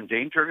 you want to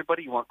endanger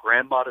everybody? You want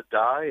grandma to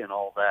die and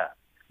all that.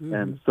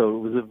 And so it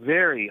was a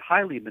very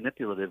highly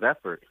manipulative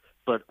effort,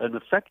 but an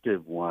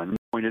effective one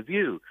point of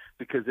view,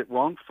 because it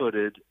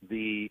wrong-footed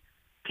the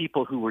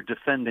people who were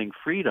defending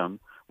freedom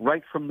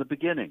right from the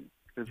beginning.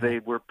 They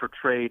were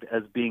portrayed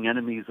as being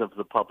enemies of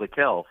the public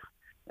health.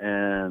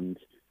 And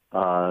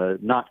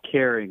not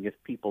caring if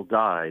people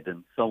died,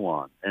 and so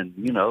on. And,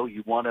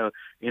 you want to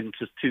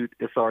institute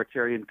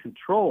authoritarian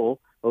control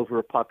over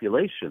a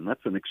population.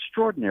 That's an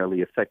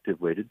extraordinarily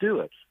effective way to do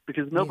it,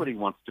 because nobody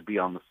wants to be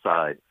on the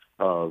side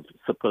of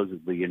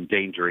supposedly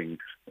endangering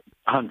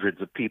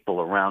hundreds of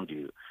people around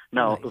you.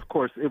 Now, of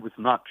course, it was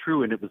not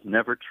true, and it was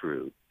never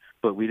true,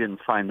 but we didn't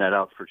find that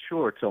out for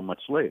sure till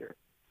much later.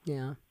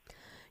 Yeah.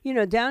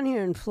 Down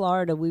here in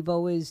Florida, we've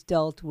always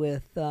dealt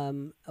with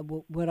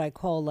what I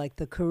call like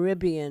the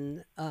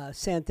Caribbean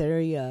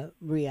Santeria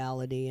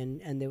reality,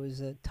 and there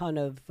was a ton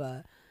of,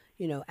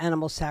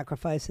 animal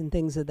sacrifice and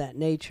things of that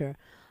nature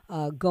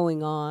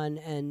going on,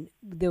 and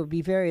there would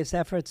be various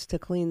efforts to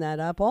clean that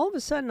up. All of a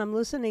sudden, I'm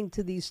listening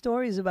to these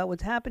stories about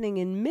what's happening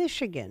in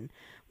Michigan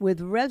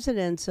with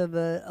residents of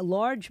a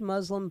large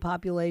Muslim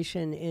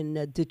population in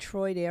a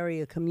Detroit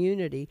area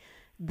community,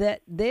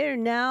 that they're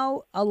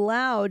now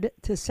allowed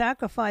to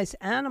sacrifice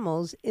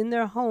animals in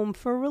their home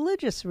for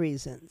religious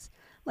reasons,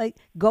 like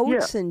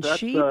goats and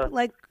sheep.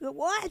 Like,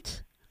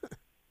 what?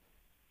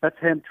 That's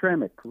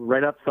Hamtramck,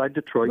 right outside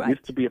Detroit. Right.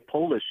 Used to be a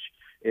Polish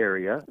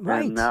area,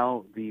 and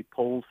now the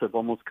Poles have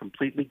almost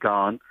completely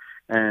gone,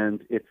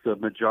 and it's a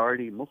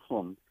majority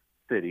Muslim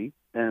city,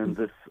 and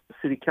this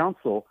city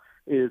council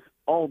is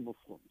all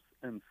Muslims.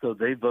 And so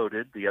they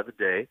voted the other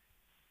day,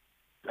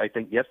 I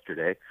think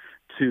yesterday,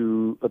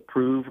 to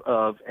approve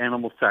of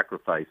animal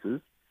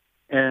sacrifices.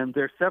 And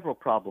there are several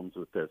problems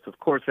with this. Of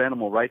course,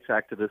 animal rights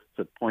activists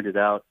have pointed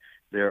out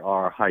there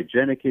are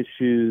hygienic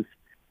issues,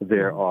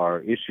 there are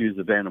issues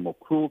of animal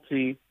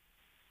cruelty,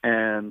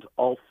 and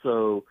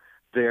also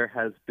there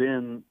has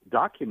been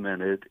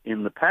documented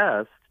in the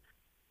past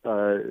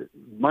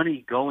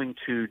money going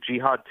to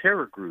jihad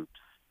terror groups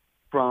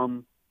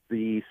from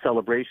the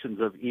celebrations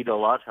of Eid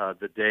al-Adha,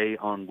 the day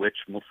on which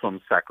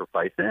Muslims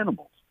sacrifice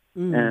animals.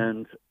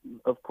 And,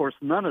 of course,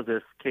 none of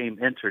this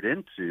entered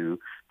into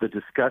the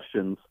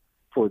discussions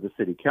for the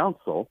city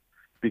council,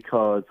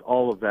 because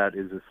all of that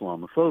is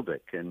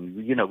Islamophobic. And,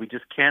 we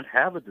just can't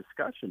have a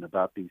discussion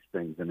about these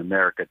things in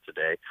America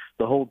today.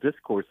 The whole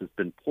discourse has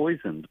been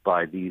poisoned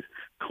by these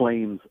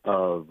claims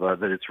of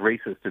that it's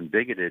racist and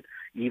bigoted,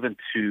 even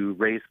to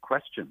raise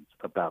questions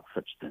about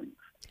such things.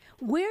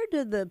 Where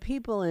did the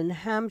people in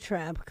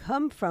Hamtramck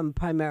come from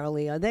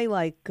primarily? Are they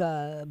like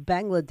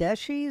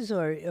Bangladeshis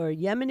or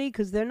Yemeni?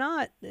 Because they're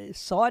not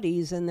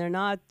Saudis and they're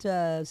not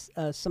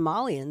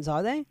Somalians,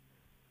 are they?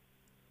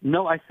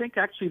 No, I think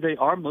actually they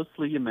are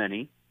mostly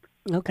Yemeni.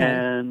 Okay.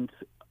 And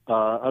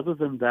other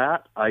than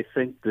that, I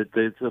think that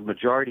there's a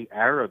majority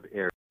Arab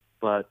area.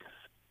 But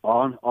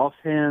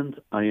offhand,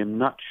 I am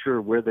not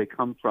sure where they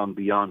come from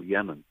beyond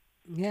Yemen.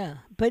 Yeah,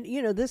 but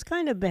this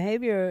kind of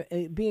behavior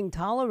being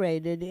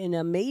tolerated in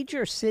a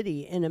major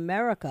city in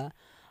America,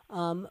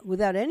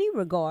 without any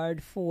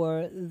regard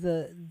for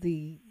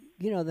the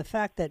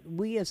fact that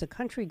we as a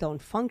country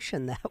don't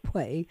function that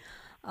way.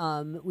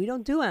 We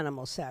don't do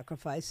animal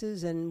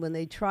sacrifices, and when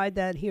they tried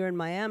that here in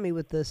Miami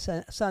with the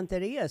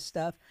Santeria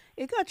stuff,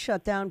 it got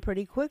shut down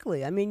pretty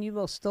quickly. I mean, you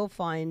will still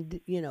find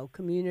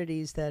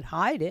communities that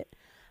hide it.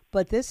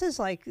 But this is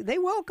like, they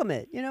welcome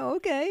it.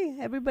 Okay,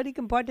 everybody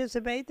can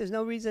participate. There's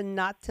no reason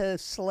not to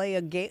slay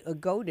a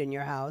goat in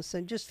your house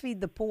and just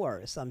feed the poor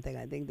or something,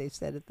 I think they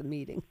said at the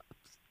meeting.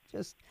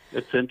 It's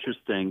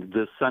interesting.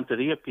 The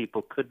Santeria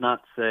people could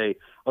not say,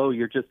 oh,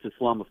 you're just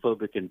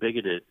Islamophobic and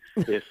bigoted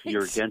if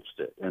you're against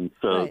it. And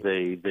so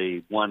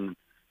they won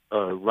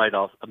right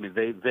off. I mean,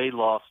 they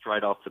lost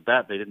right off the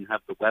bat. They didn't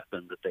have the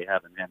weapon that they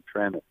have in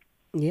Hamtramck.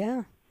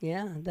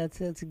 Yeah,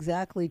 that's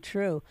exactly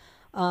true.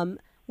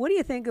 What do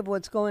you think of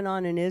what's going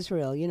on in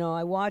Israel?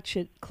 I watch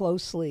it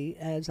closely,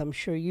 as I'm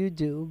sure you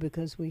do,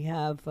 because we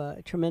have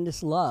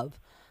tremendous love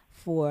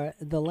for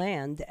the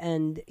land.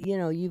 And,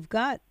 you've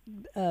got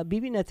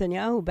Bibi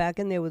Netanyahu back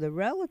in there with a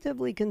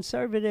relatively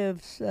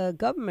conservative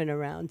government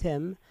around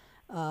him.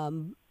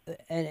 And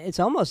it's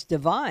almost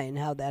divine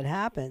how that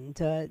happened.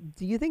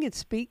 Do you think it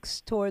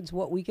speaks towards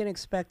what we can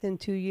expect in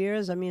 2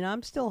 years? I mean,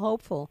 I'm still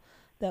hopeful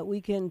that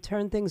we can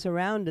turn things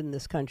around in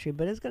this country,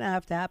 but it's going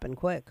to happen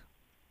quick.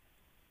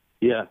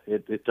 Yeah,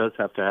 it does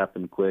have to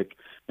happen quick,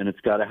 and it's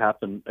got to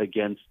happen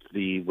against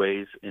the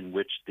ways in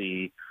which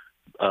the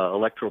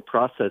electoral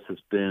process has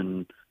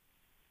been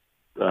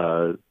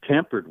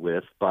tampered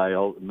with by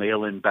all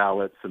mail-in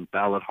ballots and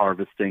ballot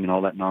harvesting and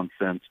all that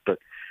nonsense. But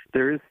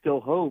there is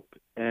still hope,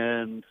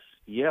 and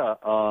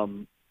it's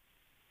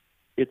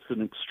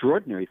an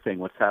extraordinary thing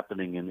what's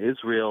happening in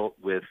Israel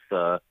with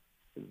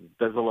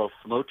Bezalel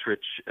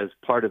Smotrich as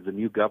part of the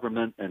new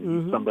government,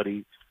 and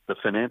somebody, the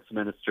finance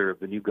minister of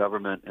the new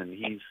government, and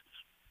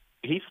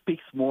he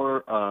speaks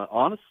more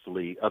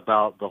honestly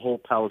about the whole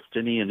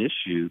Palestinian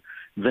issue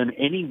than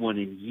anyone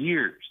in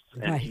years.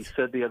 And he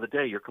said the other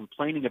day, you're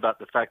complaining about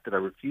the fact that I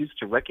refuse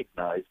to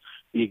recognize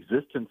the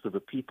existence of the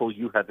people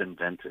you have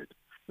invented.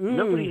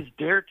 Nobody's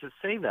dared to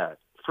say that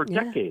for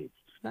decades.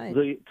 Right.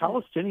 The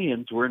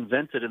Palestinians were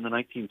invented in the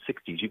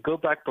 1960s. You go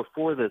back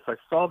before this, I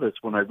saw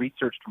this when I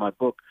researched my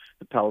book,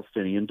 The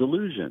Palestinian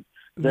Delusion.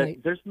 that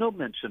Right. there's no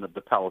mention of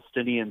the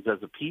Palestinians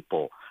as a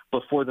people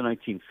before the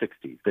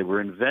 1960s. They were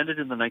invented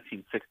in the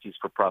 1960s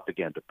for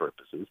propaganda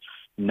purposes.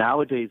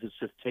 Nowadays, it's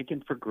just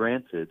taken for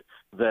granted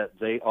that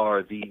they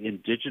are the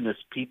indigenous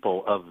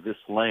people of this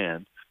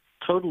land.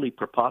 Totally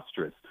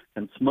preposterous.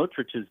 And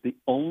Smotrich is the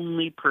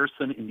only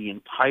person in the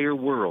entire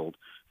world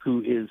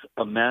who is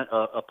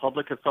a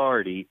public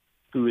authority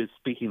who is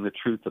speaking the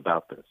truth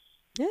about this.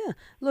 Yeah.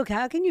 Look,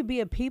 how can you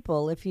be a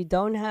people if you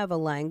don't have a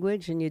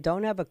language and you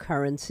don't have a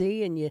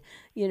currency and you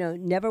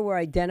never were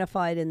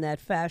identified in that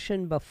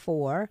fashion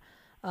before?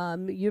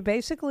 You're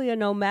basically a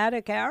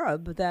nomadic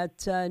Arab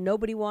that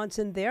nobody wants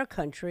in their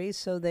country,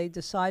 so they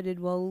decided,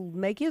 well,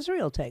 make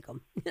Israel take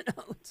them.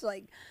 It's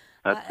like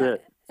That's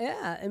it.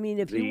 yeah. I mean,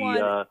 if you The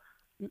want,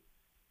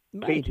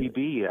 right.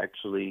 KGB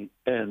actually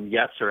and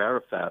Yasser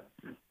Arafat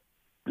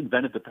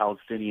invented the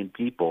Palestinian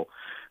people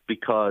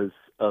because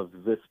of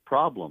this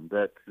problem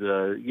that,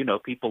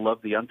 people love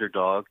the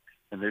underdog,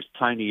 and there's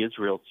tiny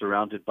Israel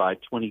surrounded by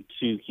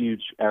 22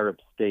 huge Arab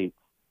states.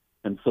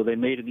 And so they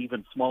made an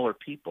even smaller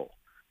people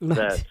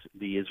that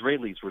the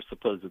Israelis were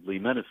supposedly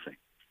menacing.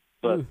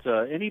 But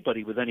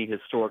anybody with any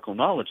historical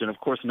knowledge, and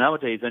of course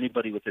nowadays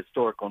anybody with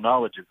historical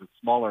knowledge is a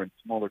smaller and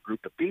smaller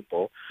group of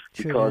people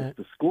because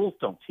the schools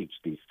don't teach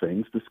these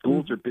things. The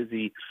schools are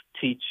busy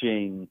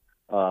teaching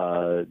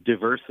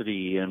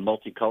diversity and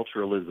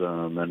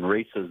multiculturalism and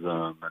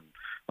racism and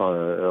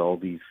all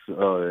these,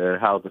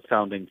 how the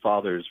founding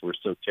fathers were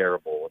so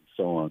terrible and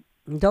so on.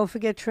 Don't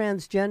forget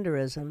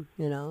transgenderism,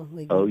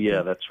 Oh,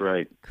 yeah, that's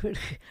right.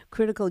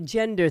 Critical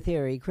gender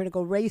theory,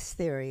 critical race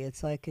theory.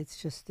 It's a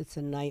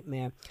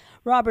nightmare.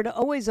 Robert,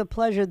 always a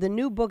pleasure. The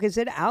new book, is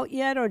it out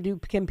yet, or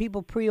can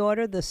people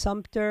pre-order the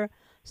Sumter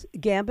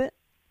Gambit?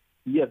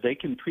 Yeah, they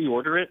can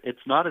pre-order it.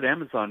 It's not at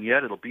Amazon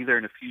yet. It'll be there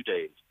in a few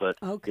days, but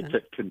It's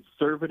at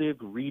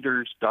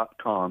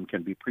conservativereaders.com.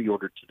 Can be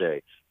pre-ordered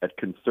today at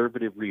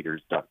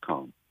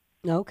conservativereaders.com.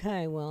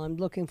 Okay, well, I'm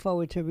looking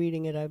forward to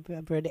reading it.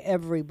 I've read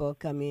every book,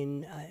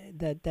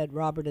 that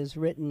Robert has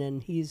written,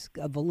 and he's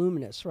a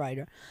voluminous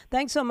writer.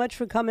 Thanks so much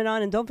for coming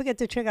on, and don't forget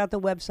to check out the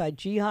website,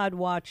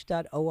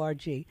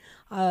 jihadwatch.org.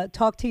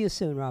 Talk to you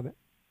soon, Robert.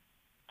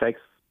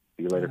 Thanks.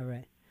 See you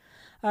later.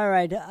 All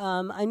right.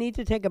 I need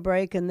to take a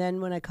break, and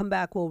then when I come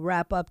back, we'll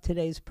wrap up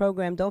today's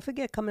program. Don't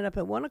forget, coming up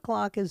at 1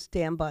 o'clock is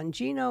Dan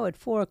Bongino. At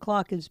 4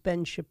 o'clock is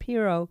Ben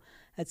Shapiro.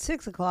 At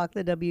 6 o'clock,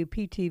 the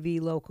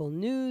WPTV local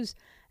news.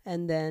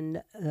 And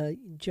then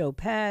Joe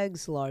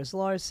Pags, Lars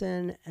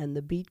Larson, and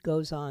the beat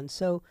goes on.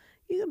 So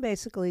you can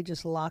basically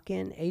just lock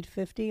in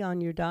 850 on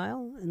your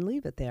dial and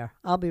leave it there.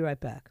 I'll be right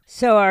back.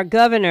 So our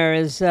governor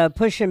is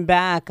pushing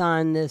back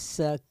on this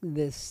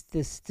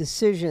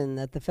decision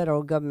that the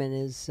federal government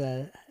is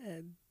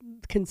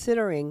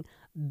considering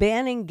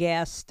banning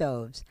gas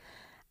stoves.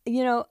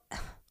 What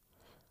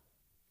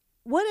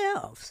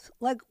else?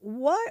 Like,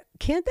 what?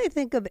 Can't they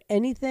think of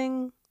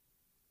anything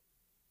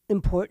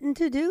important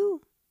to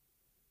do?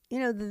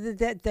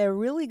 That they're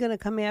really going to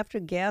come after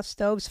gas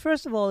stoves.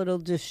 First of all, it'll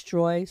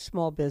destroy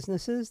small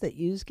businesses that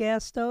use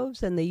gas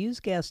stoves, and they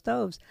use gas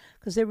stoves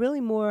because they're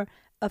really more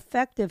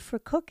effective for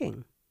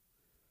cooking.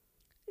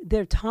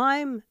 They're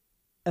time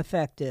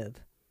effective.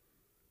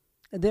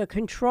 They're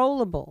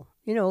controllable.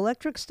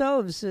 Electric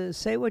stoves,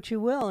 say what you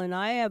will, and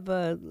I have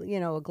a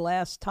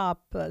glass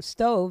top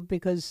stove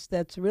because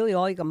that's really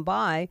all you can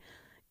buy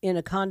in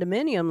a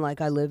condominium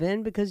like I live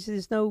in because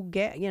there's no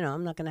gas.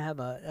 I'm not going to have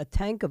a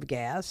tank of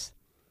gas.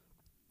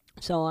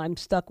 So I'm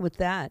stuck with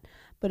that.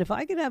 But if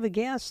I could have a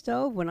gas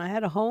stove, when I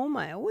had a home,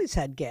 I always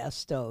had gas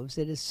stoves.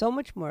 It is so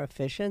much more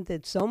efficient.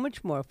 It's so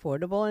much more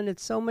affordable, and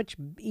it's so much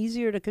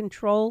easier to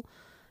control,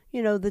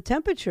 the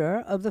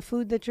temperature of the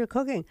food that you're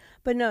cooking.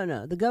 But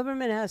no, the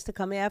government has to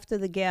come after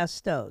the gas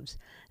stoves,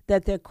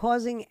 that they're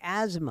causing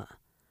asthma.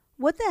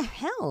 What the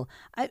hell?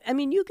 I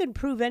mean, you can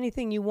prove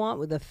anything you want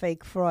with a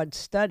fake fraud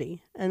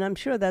study, and I'm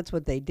sure that's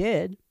what they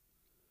did.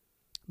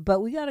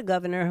 But we got a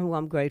governor who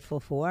I'm grateful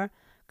for.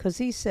 Because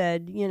he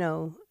said,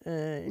 no.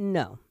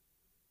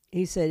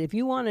 He said, if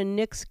you want to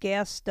nix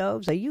gas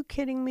stoves, are you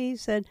kidding me? He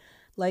said,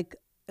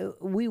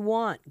 we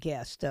want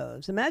gas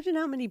stoves. Imagine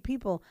how many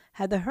people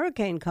had the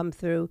hurricane come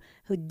through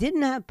who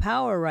didn't have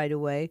power right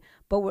away,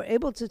 but were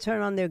able to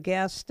turn on their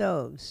gas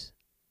stoves.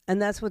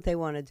 And that's what they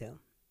want to do.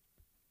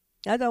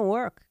 That don't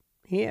work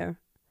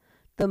here.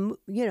 There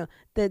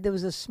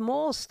was a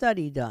small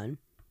study done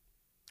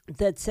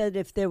that said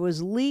if there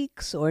was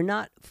leaks or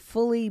not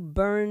fully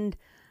burned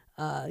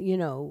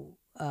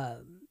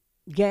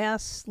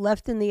gas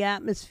left in the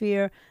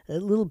atmosphere,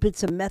 little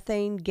bits of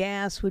methane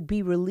gas would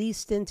be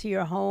released into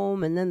your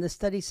home. And then the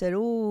study said,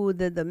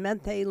 the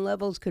methane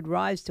levels could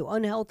rise to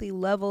unhealthy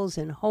levels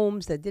in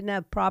homes that didn't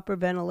have proper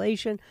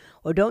ventilation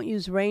or don't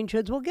use range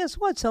hoods. Well, guess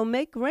what? So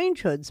make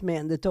range hoods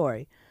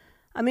mandatory.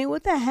 I mean,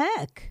 what the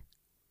heck?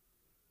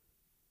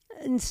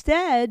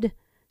 Instead,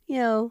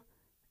 the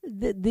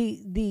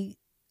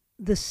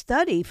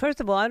study, first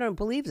of all, I don't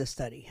believe the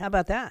study. How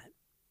about that?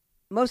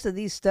 Most of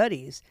these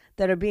studies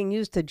that are being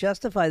used to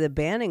justify the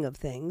banning of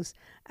things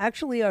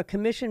actually are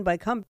commissioned by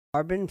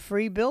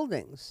carbon-free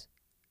buildings.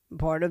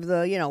 part of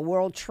the,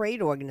 World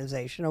Trade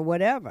Organization or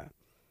whatever.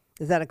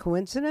 Is that a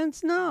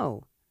coincidence?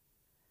 No.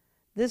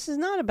 This is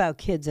not about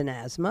kids and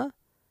asthma.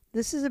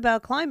 This is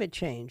about climate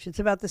change. It's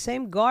about the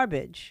same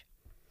garbage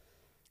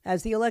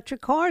as the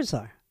electric cars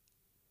are.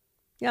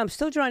 Yeah, I'm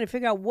still trying to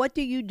figure out, what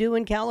do you do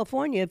in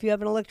California if you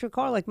have an electric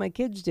car like my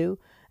kids do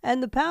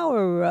and the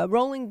power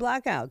rolling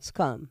blackouts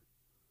come?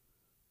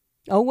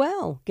 Oh,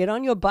 well, get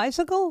on your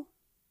bicycle?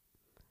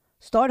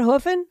 Start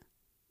hoofing?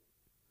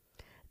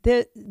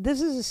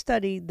 This is a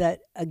study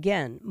that,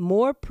 again,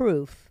 more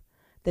proof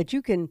that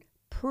you can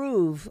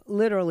prove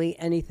literally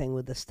anything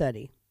with a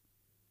study.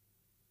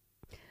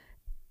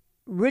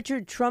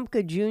 Richard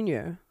Trumka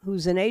Jr.,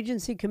 who's an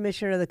agency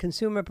commissioner of the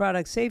Consumer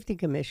Product Safety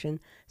Commission,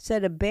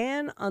 said a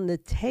ban on the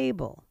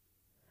table,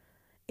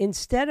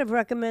 instead of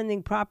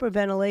recommending proper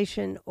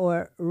ventilation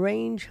or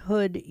range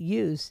hood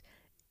use,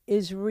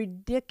 is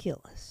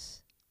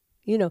ridiculous.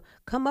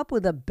 Come up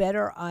with a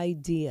better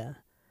idea.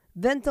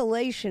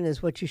 Ventilation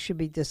is what you should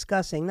be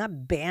discussing,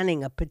 not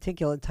banning a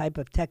particular type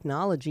of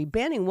technology.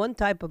 Banning one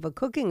type of a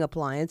cooking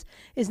appliance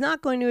is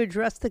not going to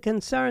address the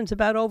concerns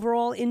about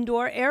overall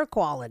indoor air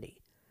quality.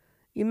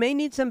 You may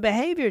need some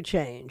behavior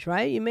change,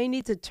 right? You may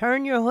need to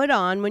turn your hood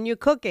on when you're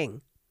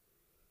cooking.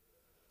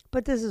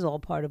 But this is all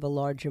part of a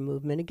larger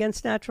movement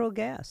against natural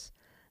gas.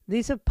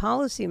 These are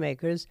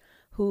policymakers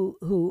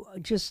who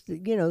just,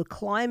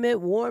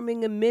 climate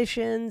warming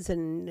emissions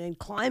and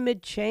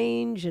climate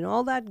change and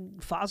all that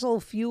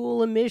fossil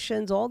fuel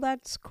emissions, all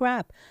that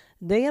crap.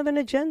 They have an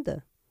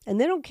agenda,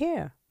 and they don't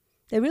care.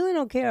 They really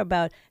don't care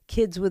about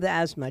kids with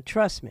asthma,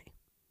 trust me.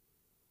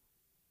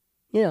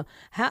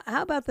 How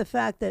about the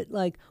fact that,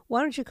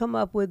 why don't you come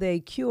up with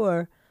a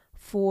cure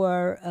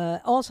for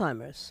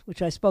Alzheimer's,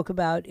 which I spoke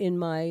about in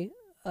my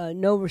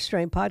No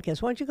Restraint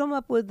podcast? Why don't you come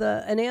up with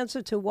an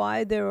answer to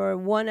why there are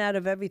 1 out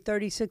of every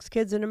 36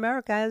 kids in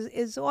America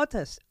is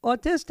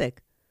autistic?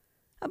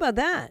 How about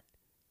that?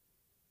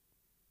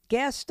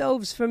 Gas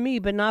stoves for me,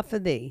 but not for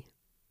thee.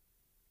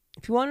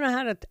 If you want to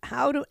know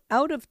how to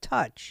out of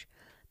touch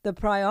the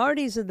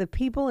priorities of the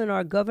people in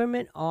our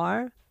government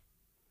are,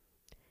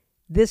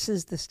 this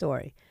is the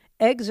story.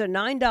 Eggs are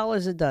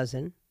 $9 a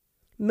dozen.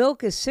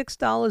 Milk is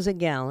 $6 a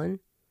gallon.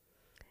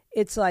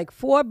 It's like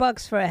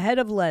 $4 for a head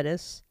of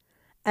lettuce.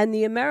 And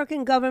the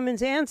American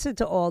government's answer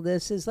to all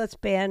this is, let's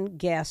ban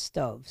gas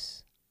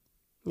stoves.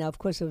 Now, of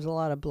course, there was a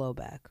lot of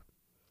blowback.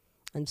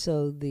 And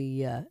so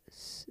the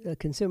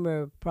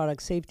Consumer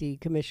Product Safety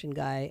Commission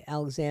guy,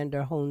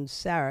 Alexander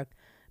Holmes-Sarek,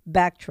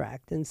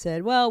 backtracked and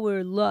said, well,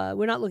 we're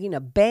not looking to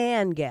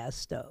ban gas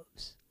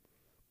stoves.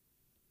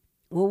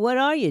 Well, what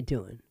are you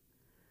doing?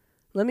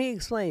 Let me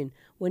explain.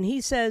 When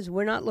he says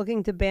we're not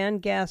looking to ban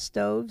gas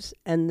stoves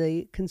and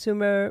the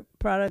Consumer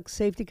Product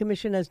Safety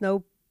Commission has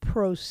no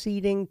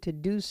proceeding to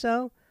do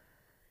so,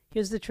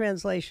 here's the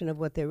translation of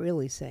what they're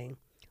really saying.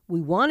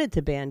 We wanted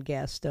to ban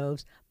gas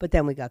stoves, but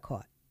then we got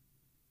caught.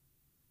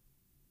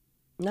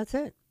 And that's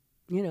it.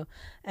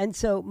 And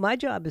so my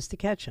job is to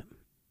catch them.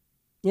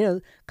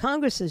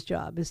 Congress's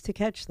job is to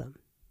catch them.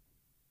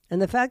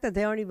 And the fact that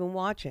they aren't even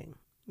watching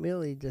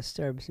really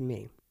disturbs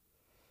me.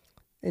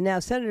 And now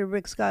Senator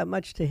Rick Scott,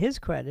 much to his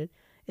credit,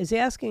 is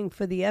asking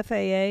for the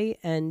FAA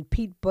and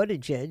Pete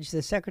Buttigieg,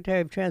 the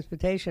Secretary of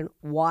Transportation,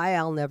 why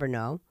I'll never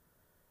know.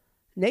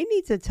 They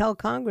need to tell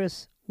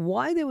Congress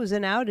why there was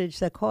an outage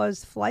that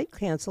caused flight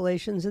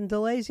cancellations and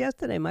delays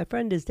yesterday. My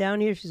friend is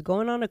down here. She's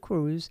going on a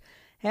cruise.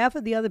 Half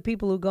of the other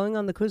people who are going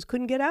on the cruise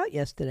couldn't get out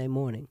yesterday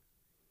morning.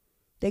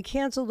 They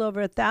canceled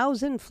over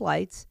 1,000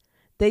 flights.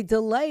 They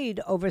delayed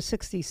over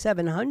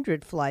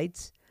 6,700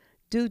 flights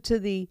due to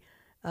the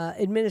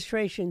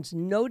administration's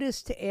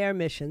notice to air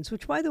missions,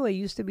 which, by the way,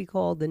 used to be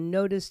called the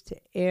notice to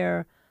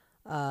air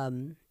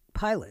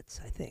pilots,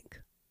 I think.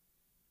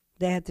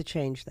 They had to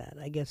change that.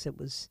 I guess it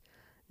was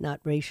not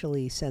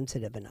racially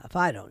sensitive enough.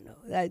 I don't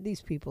know.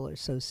 These people are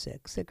so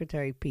sick.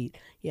 Secretary Pete,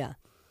 yeah.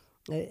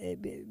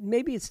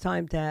 Maybe it's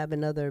time to have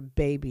another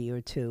baby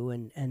or two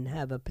and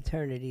have a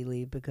paternity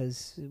leave,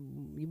 because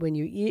when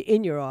you're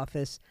in your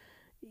office,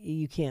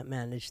 you can't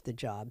manage the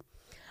job.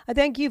 I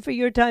thank you for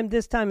your time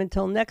this time.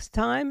 Until next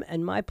time,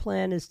 and my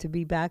plan is to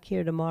be back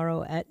here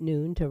tomorrow at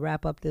noon to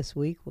wrap up this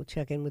week. We'll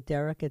check in with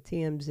Derek at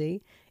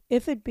TMZ,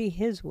 if it be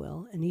his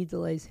will, and he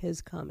delays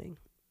his coming,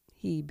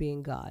 he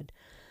being God.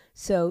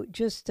 So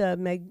just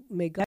may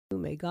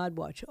God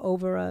watch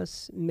over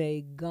us,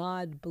 may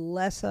God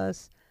bless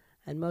us,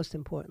 and most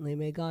importantly,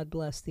 may God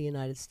bless the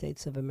United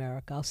States of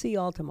America. I'll see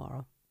you all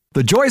tomorrow.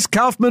 The Joyce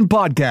Kaufman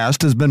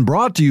podcast has been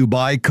brought to you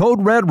by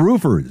Code Red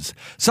Roofers,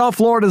 South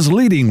Florida's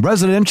leading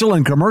residential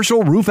and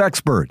commercial roof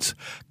experts.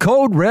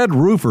 Code Red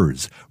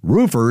Roofers,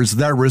 roofers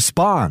that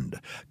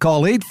respond.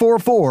 Call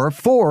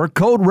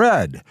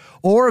 844-4-CODE-RED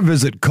or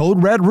visit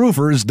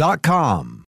CodeRedRoofers.com.